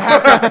was I ain't finna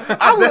gonna- have,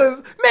 I was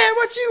man.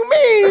 What you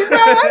mean, bro?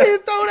 I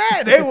didn't throw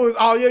that. They was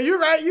yeah.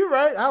 You're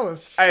right. I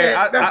was. Shit. Hey,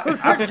 That was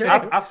the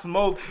game. I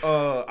smoked.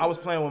 I was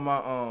playing with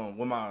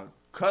my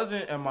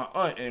cousin and my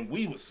aunt, and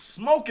we was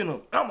smoking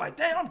them. And I'm like,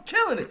 damn, I'm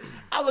killing it.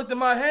 I looked at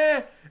my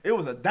hand. It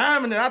was a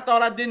diamond that I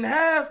thought I didn't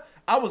have.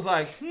 I was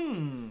like,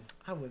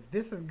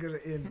 This is gonna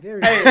end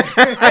very.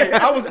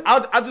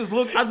 I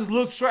just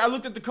looked straight. I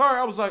looked at the car.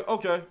 I was like,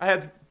 okay. I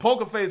had to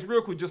poker face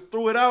real quick, just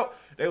threw it out.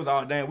 They was,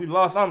 oh damn, we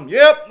lost something.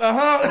 Yep,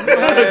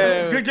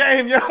 good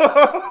game, yo.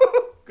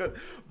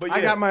 But yeah.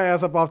 I got my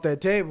ass up off that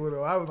table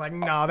though. I was like,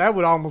 nah, that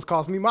would almost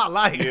cost me my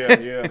life.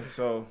 Yeah.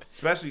 So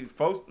especially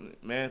folks,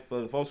 man,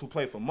 for the folks who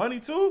play for money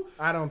too.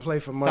 I don't play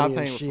for Stop money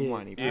playing and shit. for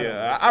money.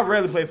 Yeah, I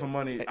rarely play for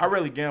money. I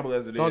rarely gamble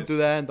as it is. Don't do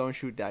that and don't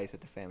shoot dice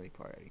at the family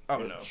party. Oh,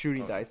 no.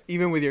 Shooting dice,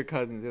 even with your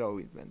cousins, it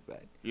always ends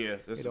bad. Yeah,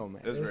 that's It don't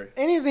matter. very.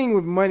 Anything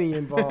with money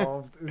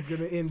involved is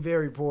gonna end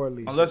very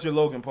poorly. Unless you're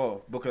Logan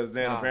Paul, because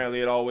then Nah.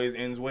 apparently it always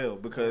ends well.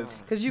 Because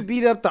Cause you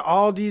beat up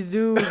all these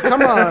dudes.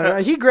 Come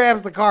on, he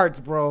grabs the carts,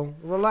 bro.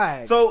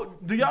 Relax. so,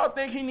 do y'all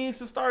think he needs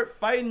to start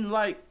fighting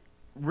like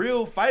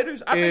real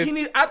fighters? I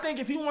think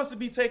if he wants to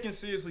be taken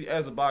seriously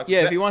as a boxer,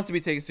 Yeah, if he wants to be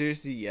taken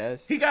seriously,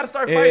 yes. he got to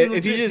start fighting.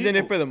 If he's legit just in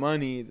it people. for the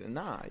money, then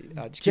nah.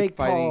 Just Jake keep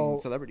fighting Paul-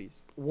 celebrities.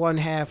 one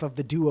half of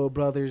the duo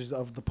brothers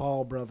of the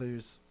Paul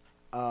brothers.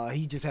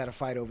 He just had a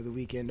fight over the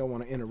weekend. Don't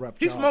want to interrupt.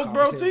 He y'all smoked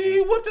bro T. conversation.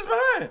 He whooped his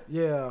behind.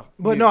 Yeah,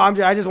 but Yeah. no,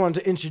 I just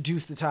wanted to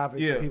introduce the topic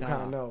Yeah. so people kind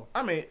Nah. of know.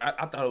 I mean,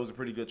 I thought it was a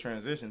pretty good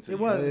transition. To It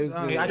was. It's-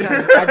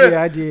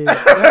 I did.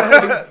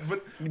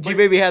 but G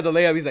Baby had the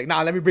layup. He's like,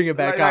 nah, let me bring it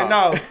back like,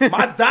 out. no,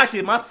 my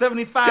docket, my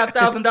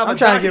 $75,000. I'm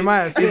trying to get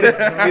my assist.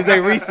 He's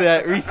like,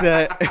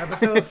 reset.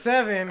 Episode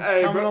 7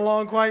 Hey, coming bro.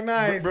 along quite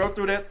nice. Bro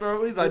threw that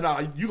throw. He's like,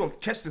 nah, you gonna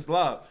catch this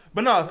live.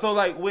 But no, so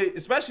like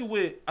especially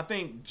with, I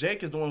think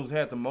Jake is the one who's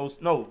had the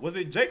most. No, was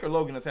it Jake or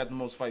Logan that's had the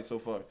most fights so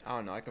far? I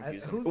don't know. I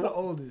confused him. Who's the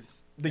oldest?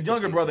 The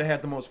younger brother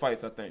had the most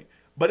fights, I think.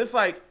 But it's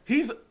like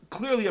he's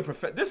clearly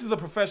this is a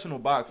professional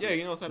boxer. Yeah,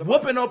 you know what's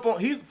whooping up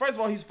on. First of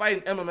all, he's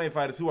fighting MMA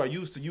fighters who are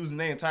used to using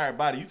their entire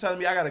body. You telling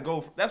me I gotta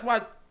go? That's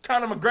why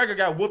Conor McGregor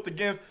got whooped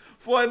against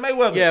Floyd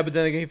Mayweather. Yeah, but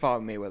then again, he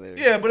fought Mayweather.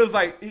 Yeah, but it was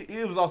like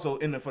it was also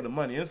in there for the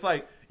money. And it's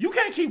like you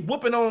can't keep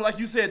whooping on, like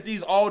you said,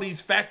 all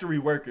these factory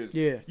workers.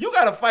 Yeah. You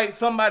gotta fight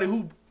somebody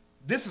who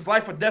this is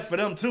life or death for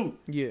them too.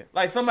 Yeah.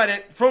 Like somebody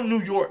from New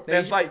York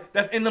that's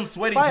in them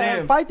sweaty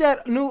gyms. Fight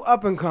that new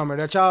up and comer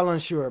that y'all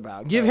unsure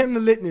about. Give him the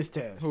litmus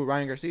test. Who,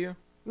 Ryan Garcia?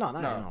 No,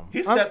 not No. him.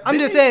 He's I'm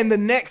just saying the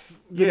next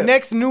Yeah.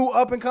 next new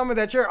up and comer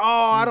that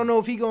I don't know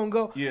if he gonna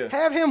go. Yeah.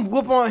 Have him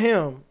whoop on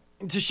him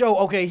to show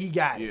okay he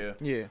got it.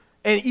 Yeah. Yeah.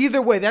 And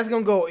either way, that's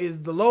gonna go. Is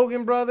the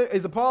Logan brother,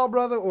 is the Paul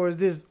brother, or is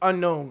this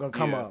unknown gonna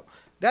come Yeah. up?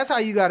 That's how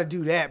you got to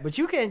do that. But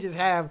you can't just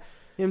have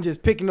him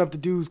just picking up the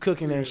dudes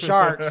cooking and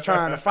sharks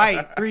trying to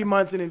fight 3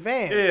 months in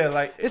advance. Yeah,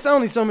 like It's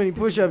only so many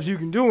push-ups you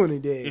can do in a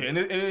day. yeah, and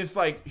it's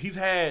like he's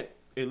had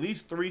at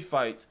least 3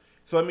 fights.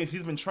 So that means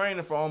he's been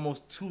training for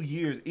almost 2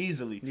 years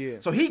easily. Yeah.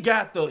 So he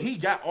got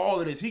all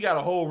of this. He got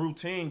a whole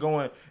routine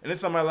going. And then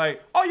somebody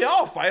like, oh yeah,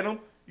 I'll fight him.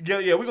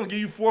 Yeah, we're gonna give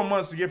you 4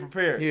 months to get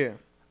prepared. Yeah.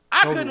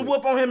 I Totally. couldn't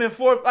whoop on him in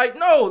 4. Like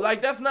no,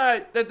 like that's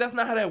not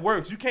how that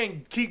works. You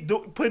can't keep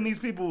putting these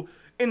people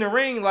in the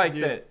ring like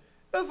Yeah. that.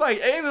 That's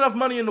like ain't enough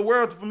money in the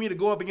world for me to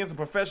go up against a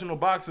professional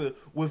boxer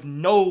with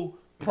no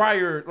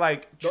prior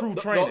like true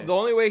training. The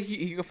only way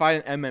he could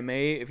fight in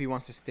MMA if he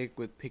wants to stick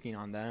with picking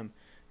on them,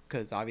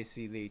 because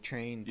obviously they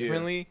train Yeah.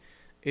 differently.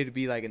 It'd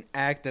be like an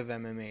active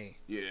MMA,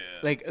 yeah.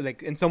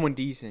 like and someone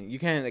decent. You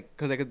can't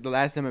because the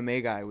last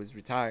MMA guy was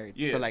retired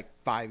Yeah. for like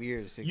 5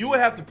 years. 6 You years. would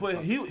have to put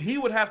he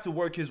would have to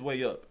work his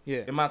way up.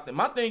 Yeah. And my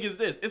thing is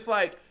this. It's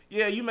like,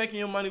 yeah, you making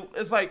your money.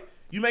 It's like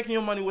you making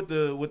your money with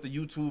the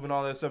YouTube and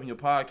all that stuff and your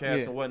podcast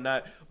Yeah. and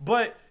whatnot.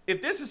 But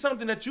if this is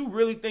something that you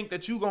really think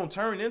that you gonna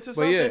turn into But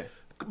something, yeah.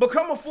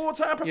 become a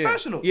full-time Yeah.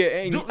 professional. Yeah,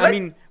 and Do- I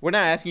mean, we're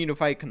not asking you to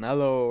fight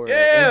Canelo or Yeah.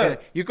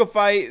 anything. You could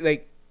fight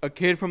like a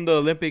kid from the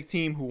Olympic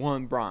team who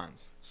won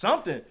bronze.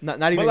 something.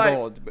 Not even like-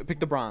 gold. But pick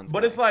the bronze.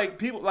 But guy. it's like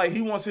people like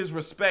he wants his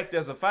respect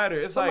as a fighter.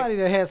 It's Somebody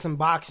like that has some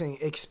boxing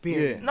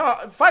experience. no,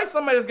 fight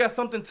somebody that's got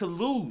something to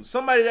lose.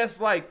 Somebody that's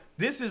like,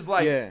 this is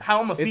like Yeah. how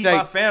I'm gonna It's feed like-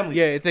 my family.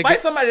 yeah, it's like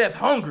fight somebody that's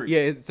hungry.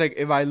 yeah, it's like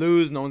if I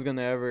lose, no one's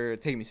gonna ever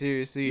take me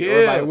seriously. Or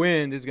if Yeah. I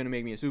win, this is gonna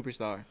make me a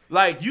superstar.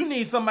 Like you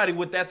need somebody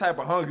with that type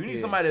of hunger. You need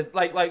Yeah. somebody that,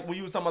 like when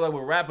you was talking about like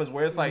with rappers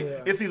where it's like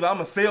Yeah. it's either I'm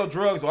gonna sell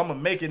drugs or I'm gonna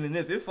make it in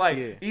this. It's like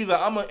Yeah. either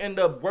I'm gonna end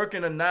up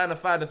working a 9 to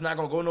 5 that's not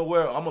gonna go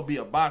nowhere, or I'm gonna be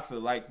a boxer.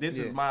 Like this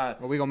Yeah. is my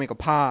Or we gonna make a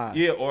pie.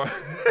 yeah. Or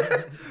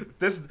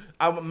this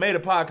I made a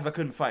pod because I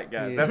couldn't fight,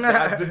 guys.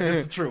 Yeah. This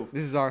is the truth.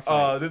 This is our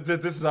fight.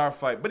 This is our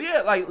fight. But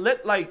yeah,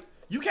 like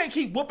you can't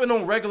keep whooping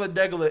on regular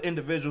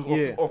individuals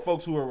Yeah. or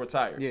folks who are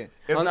retired. Yeah.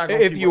 It's not gonna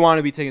If keep you working. want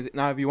to be taking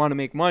now, if you want to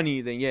make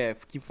money, then yeah,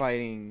 keep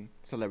fighting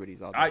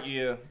celebrities all day.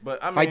 Yeah,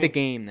 but I mean, Fight the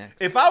game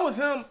next. If I was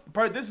him,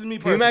 this is me.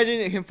 Can you personally.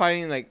 imagine him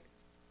fighting like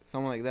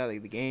someone like that,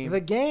 like the game? The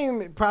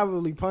game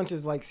probably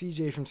punches like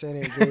CJ from San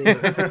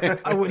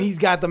Andreas when he's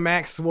got the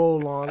max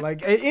swole on.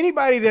 Like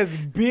anybody that's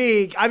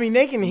big, I mean,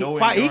 they can No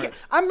fight. endurance.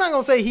 I'm not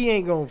gonna say he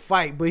ain't gonna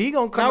fight, but he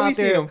gonna come now out we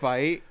seen there. him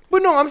fight.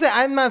 But no,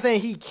 I'm not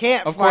saying he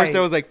can't Of fight. course,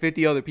 there was like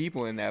 50 other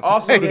people in that.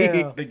 Also, fight.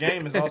 Yeah. the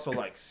game is also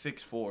like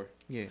 6'4".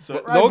 Yeah. So-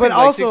 But Right, Logan's but like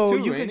also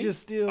 6'2", you ain't could he?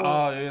 just still.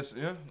 Yes,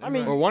 yeah. I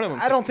mean, Or one of them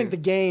I don't 6'2". think the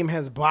game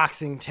has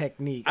boxing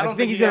technique. I I don't think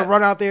think he's he gonna had-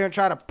 run out there and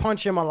try to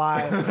punch him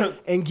alive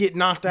and get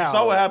knocked you out.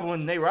 saw what happened with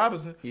Nate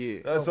Robinson. Yeah.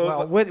 So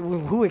Well, it's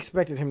like, who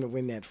expected him to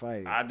win that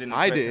fight? I didn't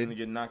I expect did. him to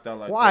get knocked out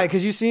like Why? that.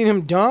 Because you seen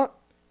him dunk.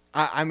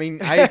 I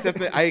mean, I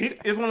accept it.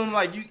 It's one of them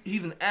like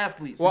he's an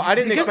athlete. So Well, I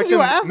didn't Because expect you him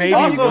were athlete. maybe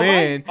Also-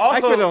 win. I also-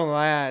 expected him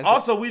last.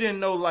 Also, we didn't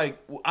know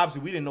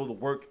obviously we didn't know the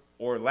work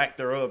or lack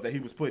thereof that he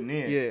was putting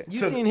in. Yeah. You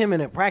So- seen him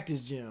in a practice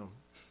gym,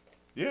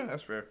 Yeah,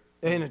 that's fair.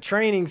 in a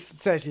training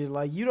session.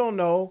 Like you don't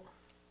know.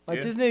 Like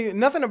Yeah. this nigga,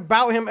 nothing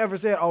about him ever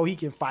said, "Oh, he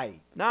can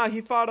fight." Nah, he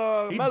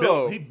fought He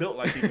Melo. built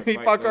like he can He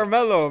fight, fought though.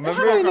 Carmelo. How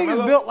Remember? many niggas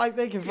Carmelo? built like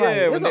they can fight?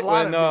 Yeah, There's when, a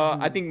lot when of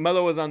niggas. I think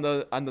Melo was on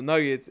the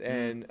Nuggets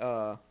and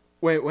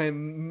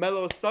when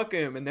Melo stuck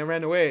him and then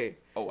ran away.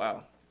 Oh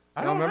wow.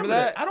 I You don't don't remember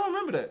remember that. that? I don't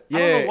remember that. Yeah,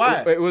 I don't know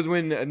why. It was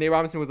when Nate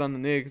Robinson was on the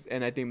Knicks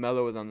and I think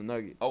Melo was on the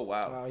Nuggets. Oh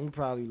wow. Wow, he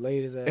probably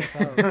laid his ass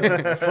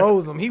out,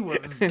 froze him. He was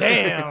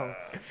damn.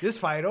 This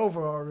fight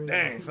over already.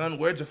 Dang, son,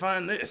 where'd you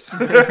find this?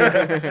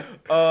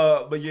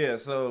 But yeah,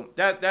 so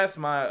that's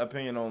my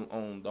opinion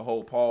on the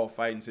whole Paul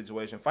fighting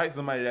situation. Fight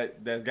somebody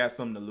that got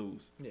something to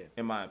lose. Yeah.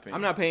 In my opinion.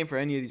 I'm not paying for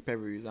any of these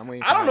pay-per-views. I'm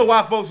waiting. I don't know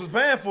why folks was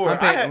paying for I'm it.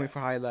 paying I had- only for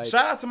highlights.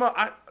 Shout out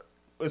to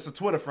it's a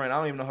Twitter friend. I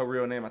don't even know her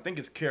real name. I think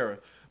it's Kara.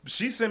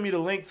 She sent me the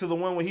link to the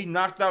one where he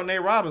knocked out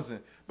Nate Robinson.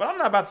 But I'm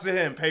not about to sit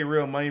here and pay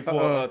real money for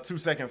a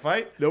 2-second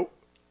fight. Nope.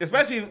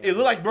 Especially if it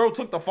looked like bro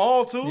took the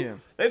fall too. Yeah.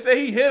 They say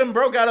he hit him.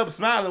 Bro got up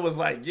smiling, was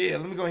like, "Yeah,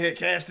 let me go ahead and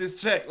cash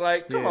this check."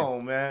 Like, come Yeah.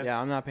 on, man.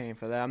 Yeah, I'm not paying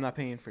for that. I'm not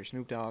paying for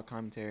Snoop Dogg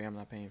commentary. I'm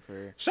not paying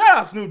for Shout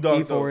out Snoop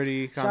Dogg though.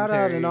 E40 commentary. Shout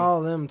out and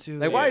all them too.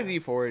 Like, why Yeah. is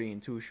E40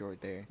 and Too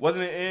Short there? Was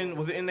it in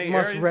their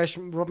area?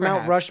 Mount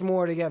Perhaps.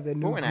 Rushmore? They got the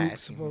new we're not group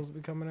asking. supposed to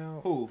be coming out.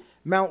 Who?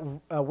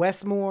 Mount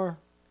Westmore.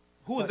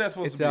 Who is that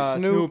supposed It's to be?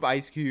 Snoop. Snoop,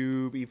 Ice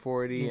Cube,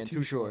 E40, and Too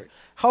Too Short.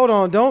 Hold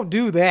on, don't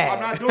do that. I'm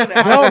not doing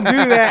that. Don't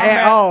do that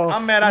at all.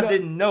 I'm mad I No.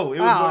 didn't know. It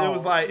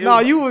was like no,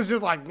 you was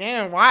just like,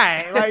 damn,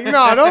 why? Like,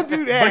 no, don't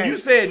do that. But you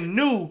said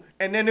new,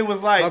 and then it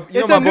was like You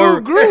it's know a my new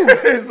boy- group.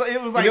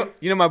 it was like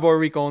You know my boy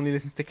Rico only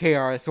listens to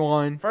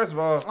KRS-One. first of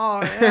all,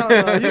 Oh, hell no.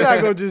 You're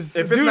not gonna just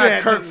if it's do not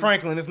that. Kirk to-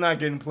 Franklin, it's not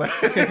getting played.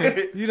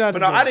 You're not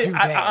But just no, gonna do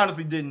I that.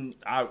 honestly didn't.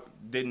 I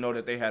didn't know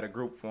that they had a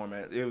group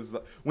format. It was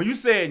like, when you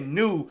said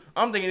new,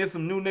 I'm thinking it's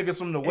some new niggas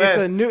from the west.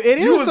 It's a new. It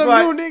You is was some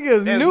like, new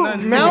niggas. there's New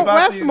nothing new Mount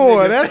about these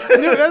Westmore. niggas.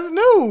 That's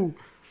new.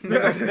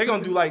 That's new. They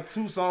gonna do like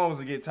 2 songs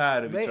to get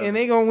tired of each other. And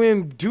they gonna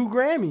win 2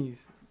 Grammys.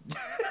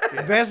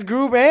 Best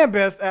group and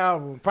best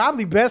album.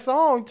 Probably best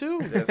song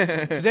too.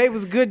 Today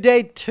was a good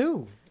day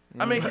too.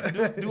 I mean,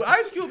 do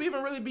Ice Cube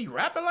even really be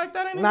rapping like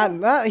that anymore?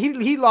 Not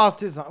he lost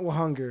his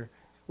hunger.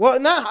 Well,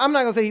 I'm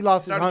not gonna say he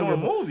lost his Started hunger.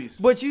 doing movies.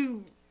 But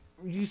you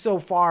so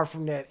far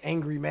from that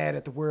angry mad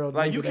at the world.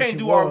 Like nigga you that can't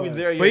do was. Are We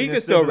There Yet? But he and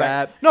can still still be like,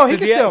 rap. No, he 'Cause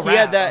can still He had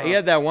rap. that. He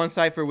had that one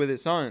cipher with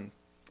his sons.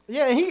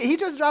 Yeah, and he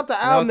just dropped the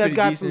was album that's pretty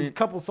got some decent.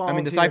 couple songs. I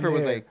mean, the here cipher and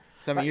was there. like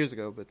 7 years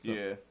ago, but still.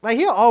 Yeah. Like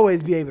he'll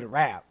always be able to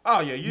rap. Oh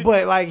yeah.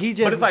 But like he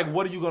just. But it's like,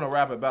 what are you gonna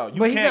rap about? You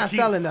But he's can't not keep.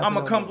 selling nothing I'm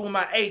gonna no come more. with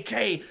my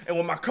AK and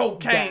with my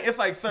cocaine. That- It's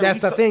like, sir, that's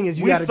we the saw- thing is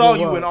you we gotta saw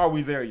grow you up. and Are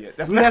We There Yet?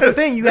 That's That's the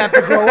thing. You have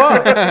to grow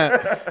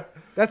up.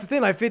 That's the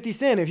thing. Like 50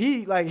 Cent, if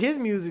he like his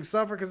music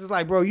suffer because it's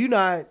like, bro, you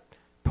not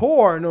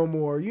poor no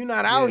more. You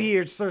not out Yeah.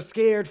 here so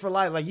scared for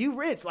life. Like you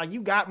rich. Like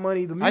you got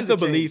money. The music I still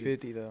believe changes.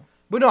 50 though.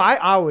 But no, I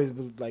always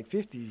believe like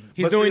 50.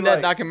 He's But see, doing that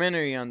like-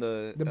 documentary on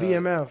the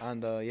BMF. on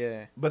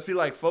the But see,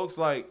 like folks,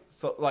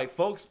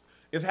 folks,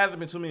 it hasn't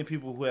been too many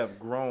people who have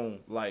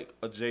grown like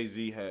a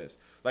Jay-Z has.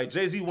 Like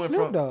Jay-Z went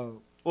Snoop from. Dogg.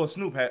 Well,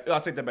 Snoop has.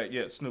 I'll take that back.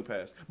 Yeah, Snoop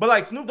has. But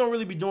like Snoop don't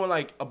really be doing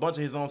like a bunch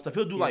of his own stuff.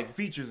 He'll do Yeah. like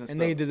features and and stuff.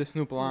 they did the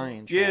Snoop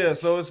Lion. Yeah,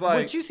 so it's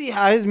like. But you see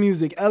how his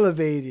music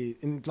elevated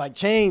and like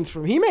changed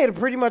from. He made a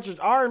pretty much an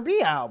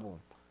R&B album.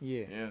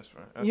 Yeah. Yeah, that's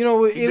right. You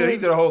know, he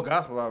did a whole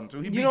gospel album too.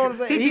 He You beat- know what I'm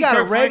saying? He beat got a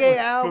Kirk reggae Franklin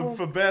album.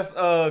 for best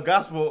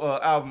gospel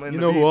album. In You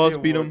the know who BET else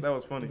beat Awards. him? That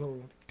was funny.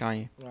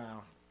 Kanye.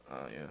 Wow.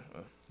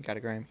 Yeah. Got a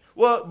Grammy.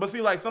 Well, but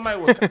see, like somebody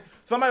with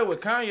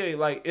Kanye,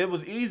 like it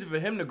was easy for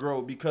him to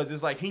grow because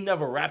it's like he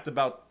never rapped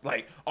about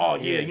like, oh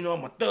yeah, Yeah. you know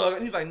I'm a thug.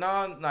 And he's like,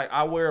 nah, like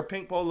I wear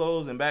pink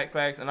polos and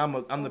backpacks, and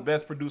I'm the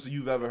best producer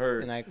you've ever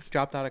heard. And I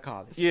dropped out of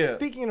college. Yeah.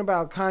 Speaking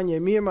about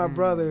Kanye, me and my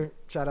brother,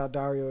 shout out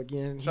Dario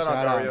again. Shout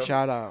out Dario.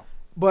 Shout out.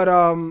 But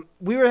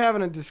we were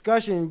having a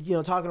discussion, you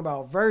know, talking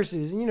about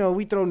verses. And, you know,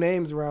 we throw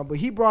names around, but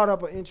he brought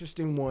up an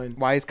interesting one.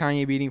 Why is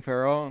Kanye beating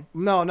Pharrell?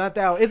 No, not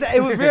that one.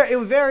 It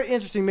was very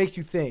interesting. Makes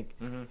you think.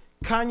 Mhm.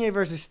 Kanye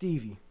versus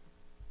Stevie.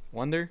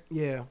 Wonder?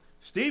 Yeah.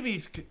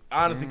 Stevie's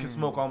honestly can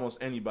smoke almost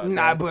anybody.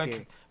 Nah, that's but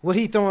scary. what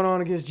he throwing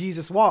on against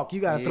Jesus Walk, you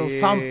gotta throw Yeah.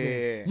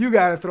 something. You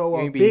gotta throw You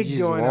a ain't beating big Jesus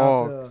joint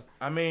out there. Walks.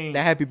 I mean,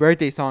 That Happy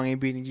Birthday song ain't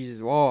beating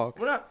Jesus Walks.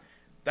 we're not,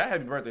 that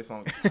happy birthday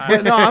song. Is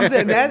But no, I'm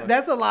saying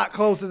that's a lot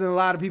closer than a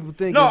lot of people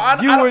think. No, I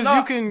don't Viewers, know.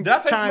 you can Did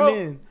I say chime smoke?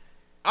 in.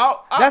 I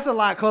That's a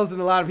lot closer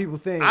than a lot of people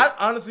think.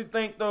 honestly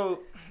think though,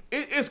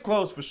 It's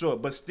close for sure.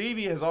 But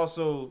Stevie has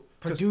also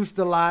Produced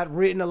a lot,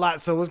 written a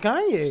lot. So was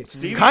Kanye.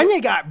 Stevie-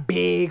 Kanye got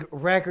big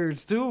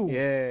records too.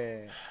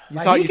 Yeah. You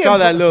Like, saw he you can saw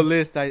that put- little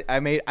list I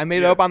made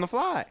it up on the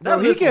fly. That Bro,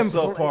 he list was can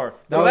subpar.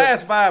 The that was-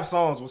 last 5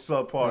 songs was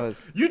subpar.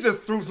 Was. You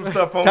just threw some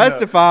stuff on there.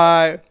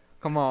 Testify.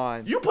 Come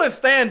on. You put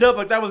Stand Up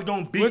like that was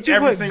gonna beat What you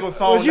every put- single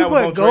song what you that was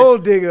put on Drake.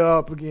 Gold Digger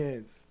up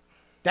against?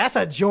 That's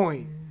a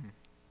joint,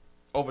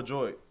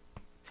 Overjoyed.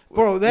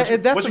 bro. That's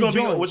what you a gonna be?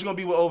 joint. What you gonna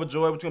be with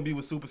Overjoyed? What you gonna be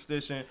with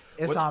Superstition?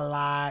 It's What- a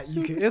lot.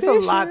 It's a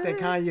lot that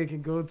Kanye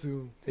can go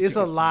to. It's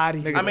a lot.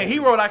 He Nigga, I mean, he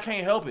wrote "I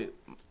Can't Help It,"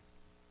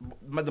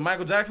 the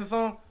Michael Jackson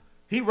song.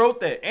 He wrote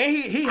that, and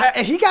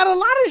he got a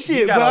lot of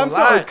shit, got but a I'm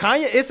sorry, lot.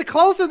 Kanye. It's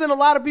closer than a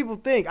lot of people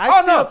think. I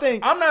Oh, still no,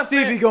 think I'm not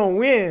Stevie saying- gonna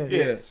win.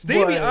 Yeah,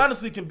 Stevie But-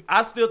 honestly can.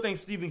 I still think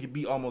Stevie can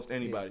beat almost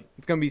anybody.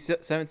 It's gonna be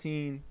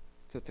 17-3.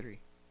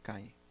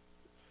 Kanye.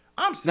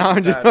 I'm sick No, I'm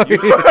and just tired of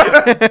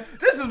you.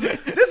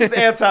 this is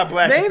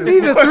anti-black. at Name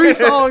this me the point. 3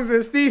 songs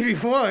that Stevie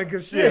won,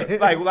 cause shit.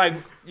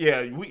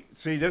 Yeah, we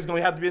see. There's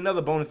gonna have to be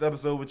another bonus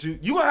episode with you.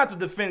 You gonna have to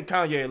defend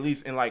Kanye at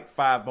least in like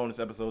 5 bonus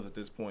episodes at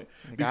this point,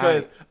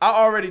 because I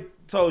already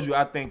told you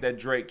I think that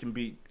Drake can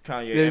beat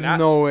Kanye. There's and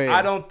no way.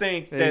 I don't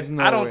think There's that.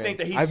 no I don't way. think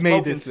that he's I've made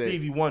smoking this list.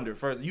 Stevie Wonder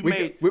first.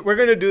 We're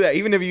gonna do that.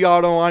 Even if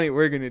y'all don't want it,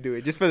 we're gonna do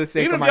it just for the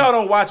sake Even of if y'all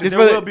don't watch it, just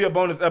there for the- will be a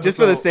bonus episode. just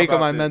for the sake of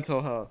about my this.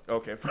 mental health,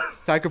 Okay.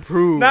 so I could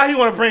prove. Now he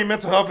want to bring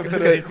mental health into the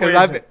Because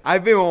equation.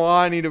 I've been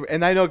wanting to,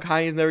 and I know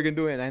Kanye's never gonna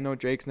do it, and I know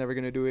Drake's never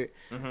gonna do it.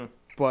 Mhm.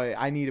 But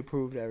I need to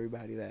prove to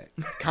everybody that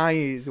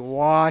Kanye is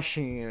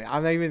washing it.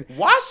 I'm not even.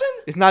 Washing?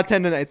 It's not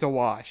 10-9. It's a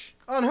wash.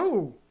 On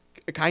who?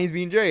 Kanye's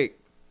being Drake.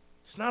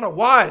 It's not a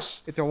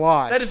wash. It's a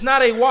wash. That is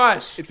not a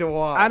wash. It's a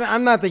wash.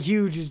 I'm not the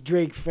hugest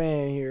Drake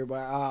fan here, but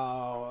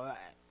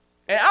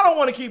And I don't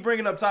want to keep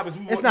bringing up topics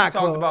we It's not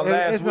talked close. about It's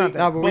last not week. that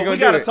No, but but we we gonna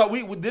gotta do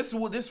it.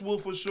 talk. This will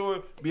for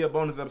sure be a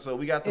bonus episode.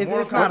 We got the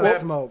Mortal it's not a Kombat.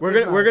 smoke. We're It's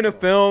gonna we're not a gonna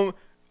smoke. film.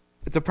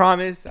 It's a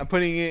promise. I'm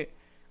putting it.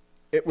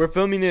 We're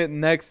filming it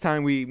next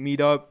time we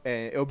meet up,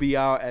 and it'll be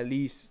out at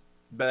least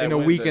Bad in a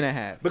week Wednesday. and a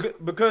half.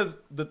 Because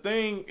the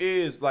thing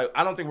is, like,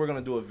 I don't think we're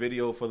gonna do a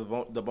video for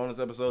the bonus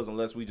episodes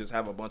unless we just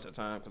have a bunch of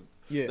time. Because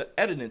Yeah. the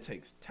editing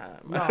takes time.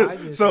 No, I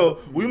get So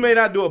we may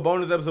not do a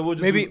bonus episode. We'll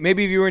just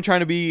Maybe if you weren't trying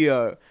to be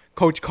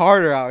Coach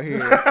Carter out here,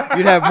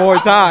 you'd have more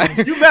time.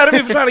 You mad at me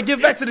for trying to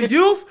give back to the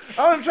youth?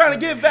 I'm trying to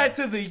give back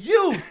to the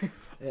youth.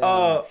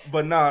 Yeah.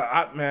 But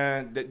nah,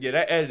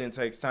 that editing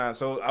takes time.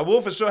 So I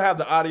will for sure have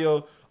the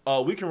audio.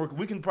 We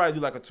can probably do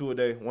like a 2 a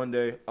day, 1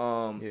 day,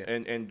 Yeah.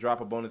 and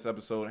drop a bonus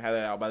episode and have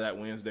that out by that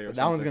Wednesday or That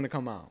something. one's gonna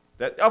come out.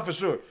 For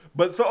sure.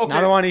 But so okay, And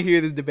I don't want to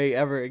hear this debate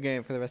ever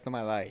again for the rest of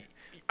my life.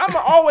 I'm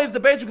gonna always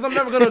debate you because I'm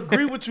never gonna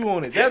agree with you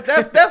on it. That's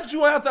what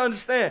you have to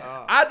understand.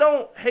 I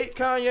don't hate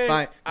Kanye.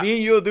 Fine, me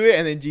and you'll do it,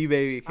 and then G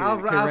Baby can I'll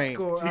reign.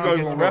 score. You I'll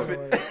gonna score. ref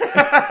it?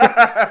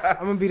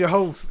 I'm gonna be the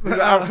host.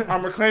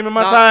 I'm reclaiming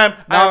my Now- time.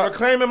 now- I'm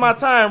reclaiming my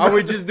time. Are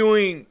we just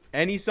doing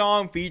any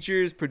song,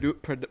 features,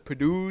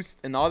 produced,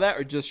 and all that,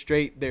 or just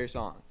straight their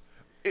songs?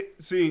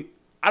 See,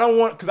 I don't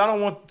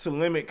want to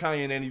limit Kanye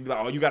and then he'd be like,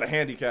 oh, you got a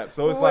handicap.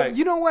 So it's Well, like,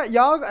 you know what,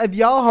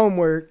 y'all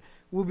homework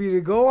will be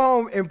to go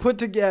home and put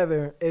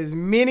together as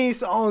many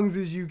songs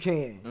as you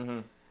can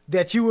Mhm.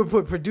 that you would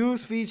put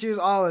produced features,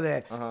 all of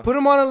that. Uh-huh. Put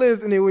them on a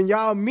list, and then when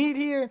y'all meet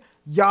here,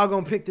 y'all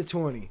gonna pick the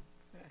 20.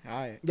 All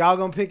right. Y'all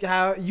gonna pick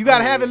how you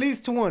gotta have at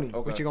least 20. Okay.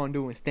 What you gonna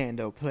do when stand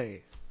up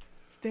plays?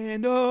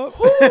 Stand up.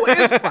 who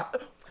is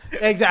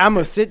Exactly. I'm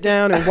gonna sit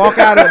down and walk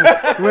out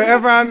of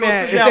wherever I'm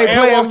at. sit If down they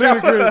and playing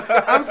walk out.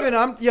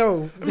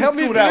 Ludacris, help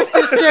me scoot out. lift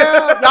this chair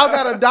up. Y'all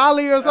got a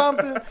dolly or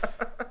something?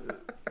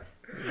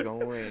 You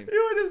gonna win.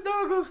 You and this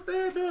dog gonna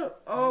stand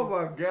up? Oh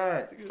my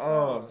god!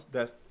 Oh,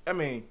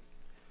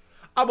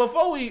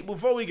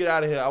 before we get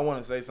out of here, I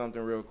want to say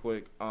something real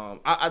quick.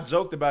 I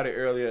joked about it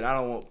earlier, and I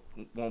don't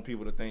want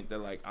people to think that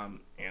like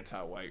I'm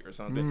anti-white or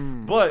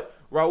something. But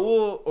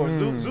Raul or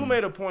Zoo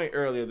made a point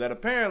earlier that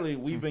apparently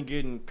we've been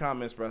getting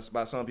comments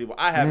by some people.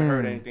 I haven't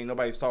heard anything.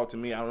 Nobody's talked to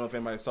me. I don't know if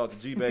anybody's talked to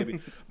G Baby,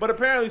 but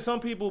apparently some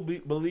people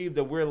believe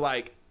that we're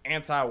like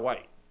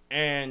anti-white,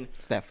 and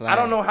It's that flag. I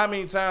don't know how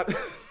many times.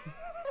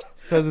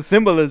 So it's a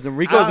symbolism.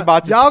 Rico's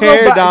about to Y'all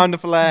tear go down the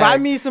flag. Buy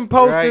me some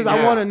posters. Right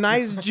I want now. a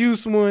nice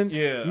juice one.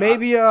 Yeah,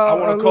 Maybe I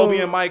want a Kobe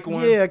little- and Mike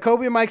one. Yeah,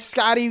 Kobe and Mike.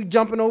 Scotty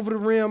jumping over the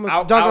rim, or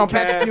Out- dunking on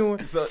Outcast. Patrick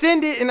Ewing. So-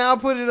 Send it and I'll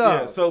put it Yeah.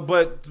 up. So,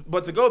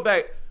 but to go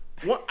back,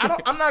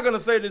 I'm not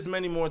gonna say this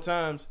many more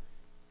times.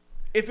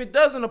 If it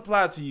doesn't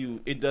apply to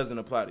you, it doesn't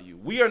apply to you.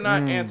 We are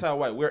not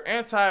anti-white. We're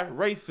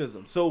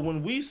anti-racism. So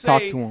when we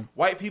Talk say to 'em.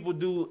 white people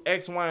do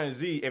X, Y, and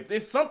Z, if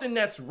there's something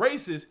that's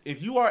racist,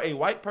 if you are a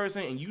white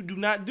person and you do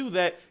not do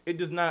that, it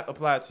does not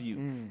apply to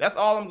you. That's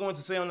all I'm going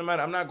to say on the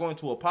matter. I'm not going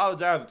to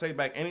apologize or take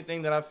back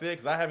anything that I said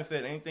because I haven't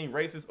said anything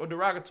racist or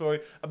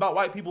derogatory about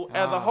white people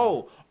as a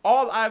whole.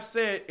 All I've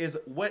said is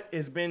what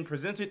has been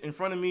presented in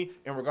front of me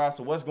in regards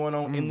to what's going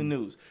on in the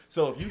news.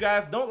 So if you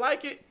guys don't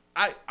like it,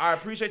 I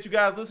appreciate you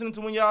guys listening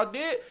to when y'all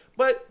did,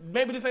 but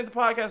maybe this ain't the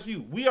podcast for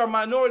you. We are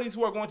minorities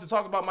who are going to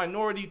talk about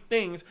minority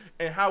things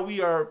and how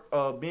we are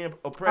being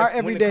oppressed. Our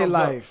everyday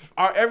life.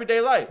 Our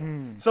everyday life.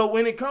 So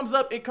when it comes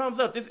up, it comes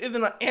up. This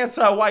isn't an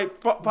anti-white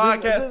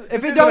podcast.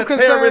 If This it don't isn't a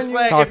terrorist concern you,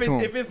 flag. talk to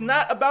 'em. If it's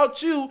not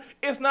about you,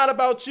 it's not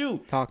about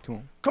you. Talk to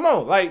him. Come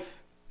on, like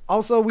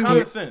Also,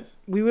 common sense.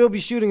 we will be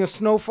shooting a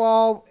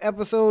Snowfall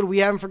episode. We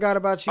haven't forgot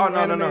about you. Oh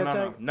no, Anime no.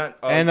 Attack. Not,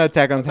 And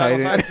Attack on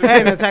Titan.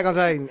 And Attack on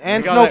Titan.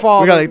 And We got like-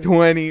 Snowfall. we got like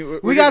 20.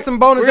 We got some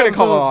bonus We're gonna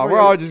call episodes off. for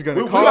We're you. all just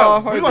gonna We're call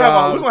off. our gonna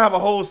jobs. have a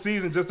whole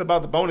season just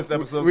about the bonus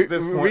episodes at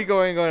this point. We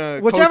going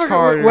on Whichever, Coach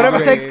Carter. whatever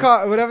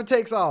Okay. whatever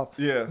takes off.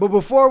 Yeah. But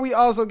before we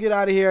also get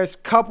out of here, a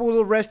couple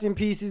of rest in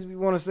pieces. We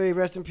want to say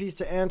rest in peace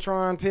to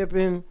Antron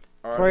Pippen.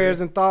 R.I.P.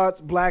 Prayers and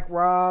thoughts. Black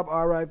Rob,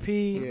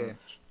 R.I.P. Yeah.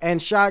 And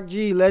Shock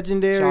G,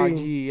 legendary. Shock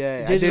G,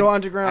 yeah. Digital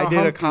Underground. I did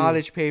a Humpty.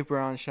 college paper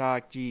on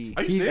Shock G.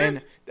 Are you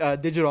serious?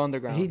 And Digital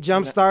Underground. He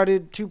jump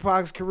started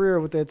Tupac's career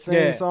with that same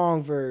Yeah.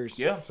 song verse.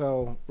 Yeah.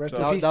 So rest So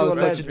in that, peace that to a was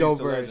such a legend. dope Peace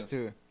to verse legend.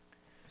 too.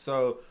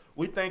 So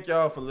we thank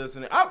y'all for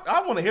listening.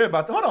 I want to hear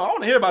about hold on. I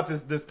want to hear about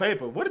this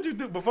paper. What did you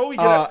do before we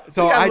get up?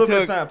 So we got a I little bit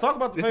took of time. Talk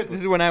about the this. paper.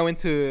 This is when I went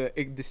to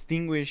a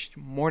distinguished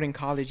Morton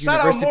College Shout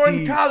University. out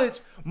Morton College,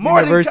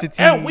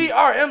 University. and we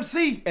are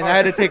MC. And I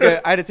had to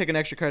take an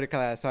extra credit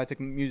class, so I took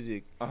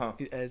music, Uh-huh.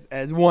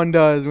 as one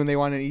does when they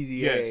want an easy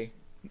Yes. A.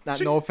 No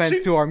She- offense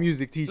she- to our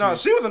music teacher. No,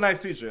 she was a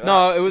nice teacher.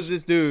 No, it was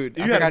this dude.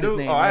 you I had a forgot his dude.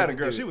 name. Oh, I had a That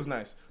girl. dude. She was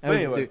nice. That But was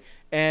the anyway, dude.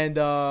 And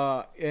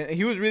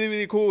he was really,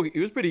 really cool. He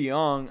was pretty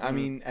young. I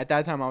mean, at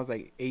that time I was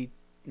like 9.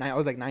 I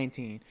was like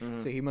 19.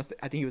 So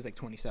I think he was like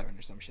 27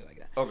 or some shit like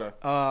that.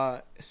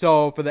 okay.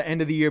 So for the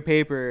end of the year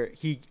paper,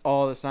 he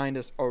all assigned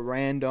us a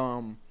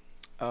random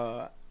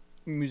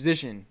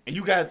musician. And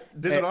you got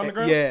Digital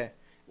Underground? Yeah.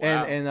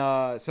 Wow.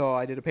 And so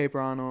I did a paper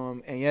on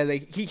him, and yeah,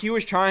 like he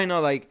was trying to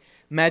like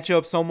match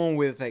up someone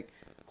with like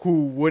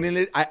who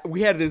wouldn't.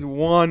 We had this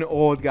one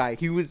old guy.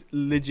 He was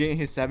legit in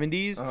his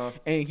 70s,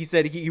 and he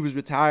said he was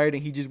retired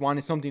and he just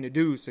wanted something to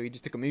do, so he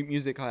just took a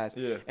music class.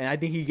 Yeah. And I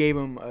think he gave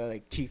him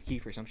like Chief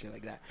Keef or some shit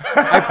like that.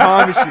 I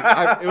promise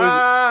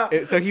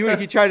you. So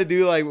he tried to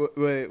do like,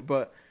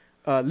 but.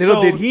 Little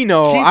So, did he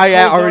know, Keith I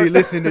had Cozart- already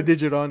listened to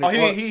Digital Oh,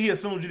 Underground. he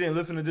assumed you didn't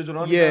listen to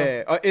Digital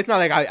Underground? Yeah, it's not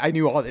like I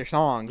knew all their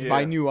songs, Yeah. but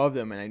I knew of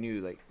them, and I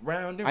knew like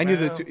Round and I knew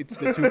round.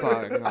 the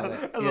Tupac and all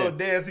that. A little Yeah.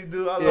 dance he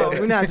do. I Yeah. love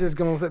We're it. not just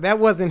gonna say that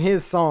wasn't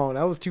his song.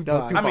 That was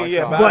Tupac. Tupac. I mean,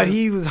 yeah, song. but But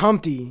he was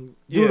Humpty.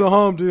 Do Yeah. the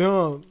Humpty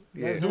Hump.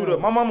 Yeah. That's Dude, him.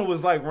 my mama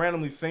was like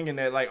randomly singing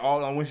that like all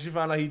when she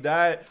found out he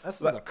died. That's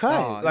like, a cut.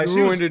 Aw, like You she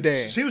was, ruined her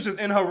day. She was just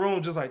in her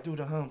room, just like do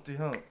the Humpty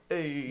Hump.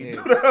 Hey, Yeah.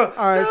 do the hump.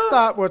 All right,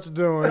 stop what you're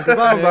doing, because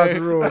I'm about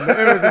to ruin the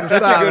image of the Such a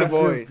style good it's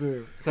voice. used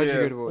to. Such Yeah. a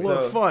good voice. So-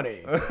 Look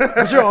funny,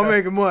 but you're all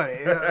making money.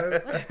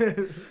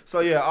 So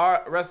yeah,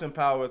 our rest in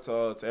power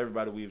to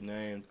everybody we've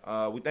named.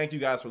 We thank you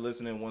guys for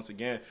listening once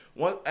again.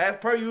 As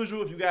per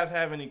usual, if you guys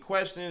have any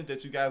questions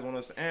that you guys want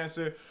us to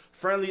answer,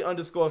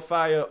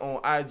 friendly_fire on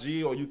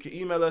IG, or you can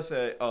email us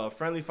at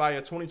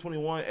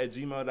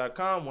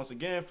friendlyfire2021@gmail.com. Once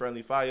again,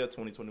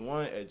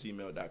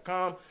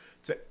 friendlyfire2021@gmail.com.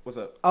 What's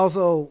up?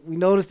 Also, we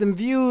noticed them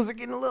views are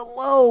getting a little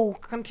low.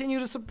 Continue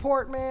to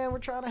support, man. We're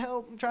trying to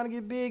help. I'm trying to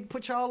get big.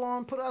 Put y'all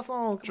on. Put us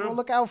on. Come True. on,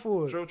 look out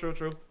for us.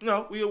 True.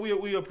 No,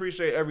 we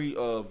appreciate every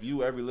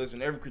view, every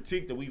listen, every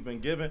critique that we've been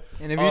given.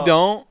 And if you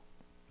don't,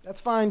 That's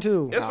fine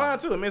too. It's fine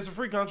too. I mean, it's a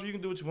free country. You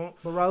can do what you want.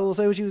 But Raul,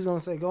 say what you was gonna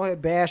say. Go ahead,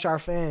 bash our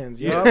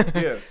fans. Yup.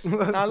 Yes.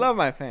 I love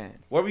my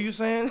fans. What were you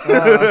saying?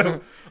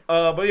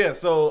 But yeah,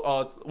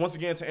 so once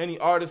again, to any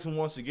artist who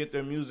wants to get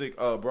their music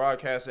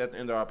broadcast at the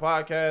end of our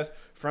podcast,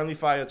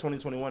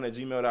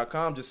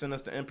 friendlyfire2021@gmail.com. Just send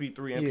us the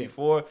MP3,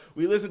 MP4.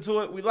 We listen to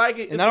it. We like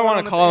it. And I don't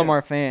want to call them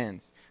our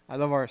fans. I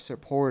love our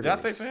supporters.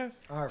 Did I say fans?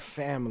 Our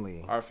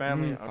family. Our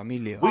family.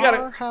 Familia.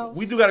 Our house.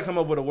 We do gotta come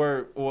up with a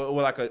word or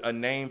like a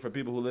name for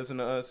people who listen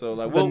to us. So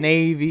like The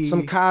Navy.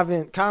 Some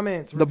comments.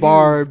 The reviews.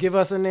 Barbs. Give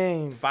us a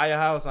name.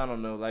 Firehouse. I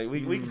don't know. Like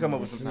we can come up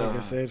with some Nigga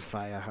stuff. said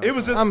firehouse. It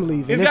was just, I'm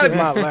leaving. it's This gotta is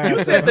my be- last.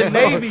 You said the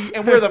episode. Navy,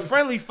 and we're the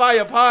Friendly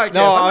Fire podcast.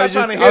 No, I'm I not was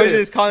trying to just hear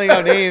this. just calling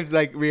out names.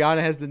 Like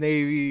Rihanna has the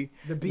Navy.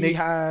 The Nick-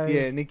 Beehive.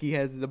 Yeah, Nikki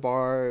has the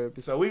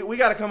Barbs. So we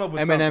got to come up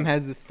with Eminem something.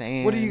 has the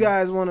stand. What do you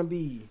guys want to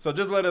be? So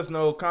just let us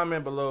know.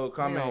 Comment below. don't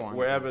Comment want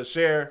wherever.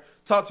 Share.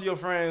 Talk to your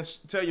friends.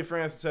 Tell your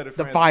friends to tell their The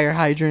friends. fire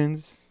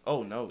hydrants.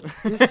 Oh no.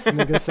 This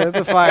nigga said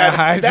the fire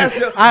hydrant. that's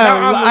it. I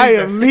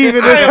Now am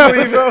leaving this I am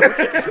leaving.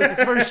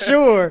 episode for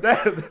sure.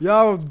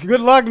 Y'all,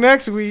 good luck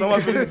next week. So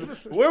much for this.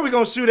 Where are we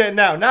gonna shoot at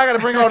now? Now I gotta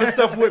bring all this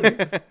stuff with me.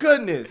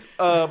 Goodness.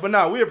 But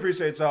no, we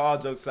appreciate y'all. All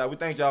jokes aside, we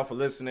thank y'all for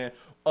listening.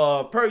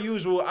 Per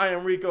usual, I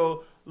am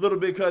Rico, little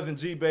big cousin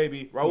G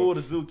Baby, Raul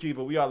the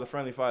Zookeeper. We are the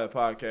Friendly Fire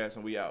Podcast,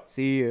 and we out.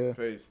 See ya.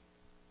 Peace.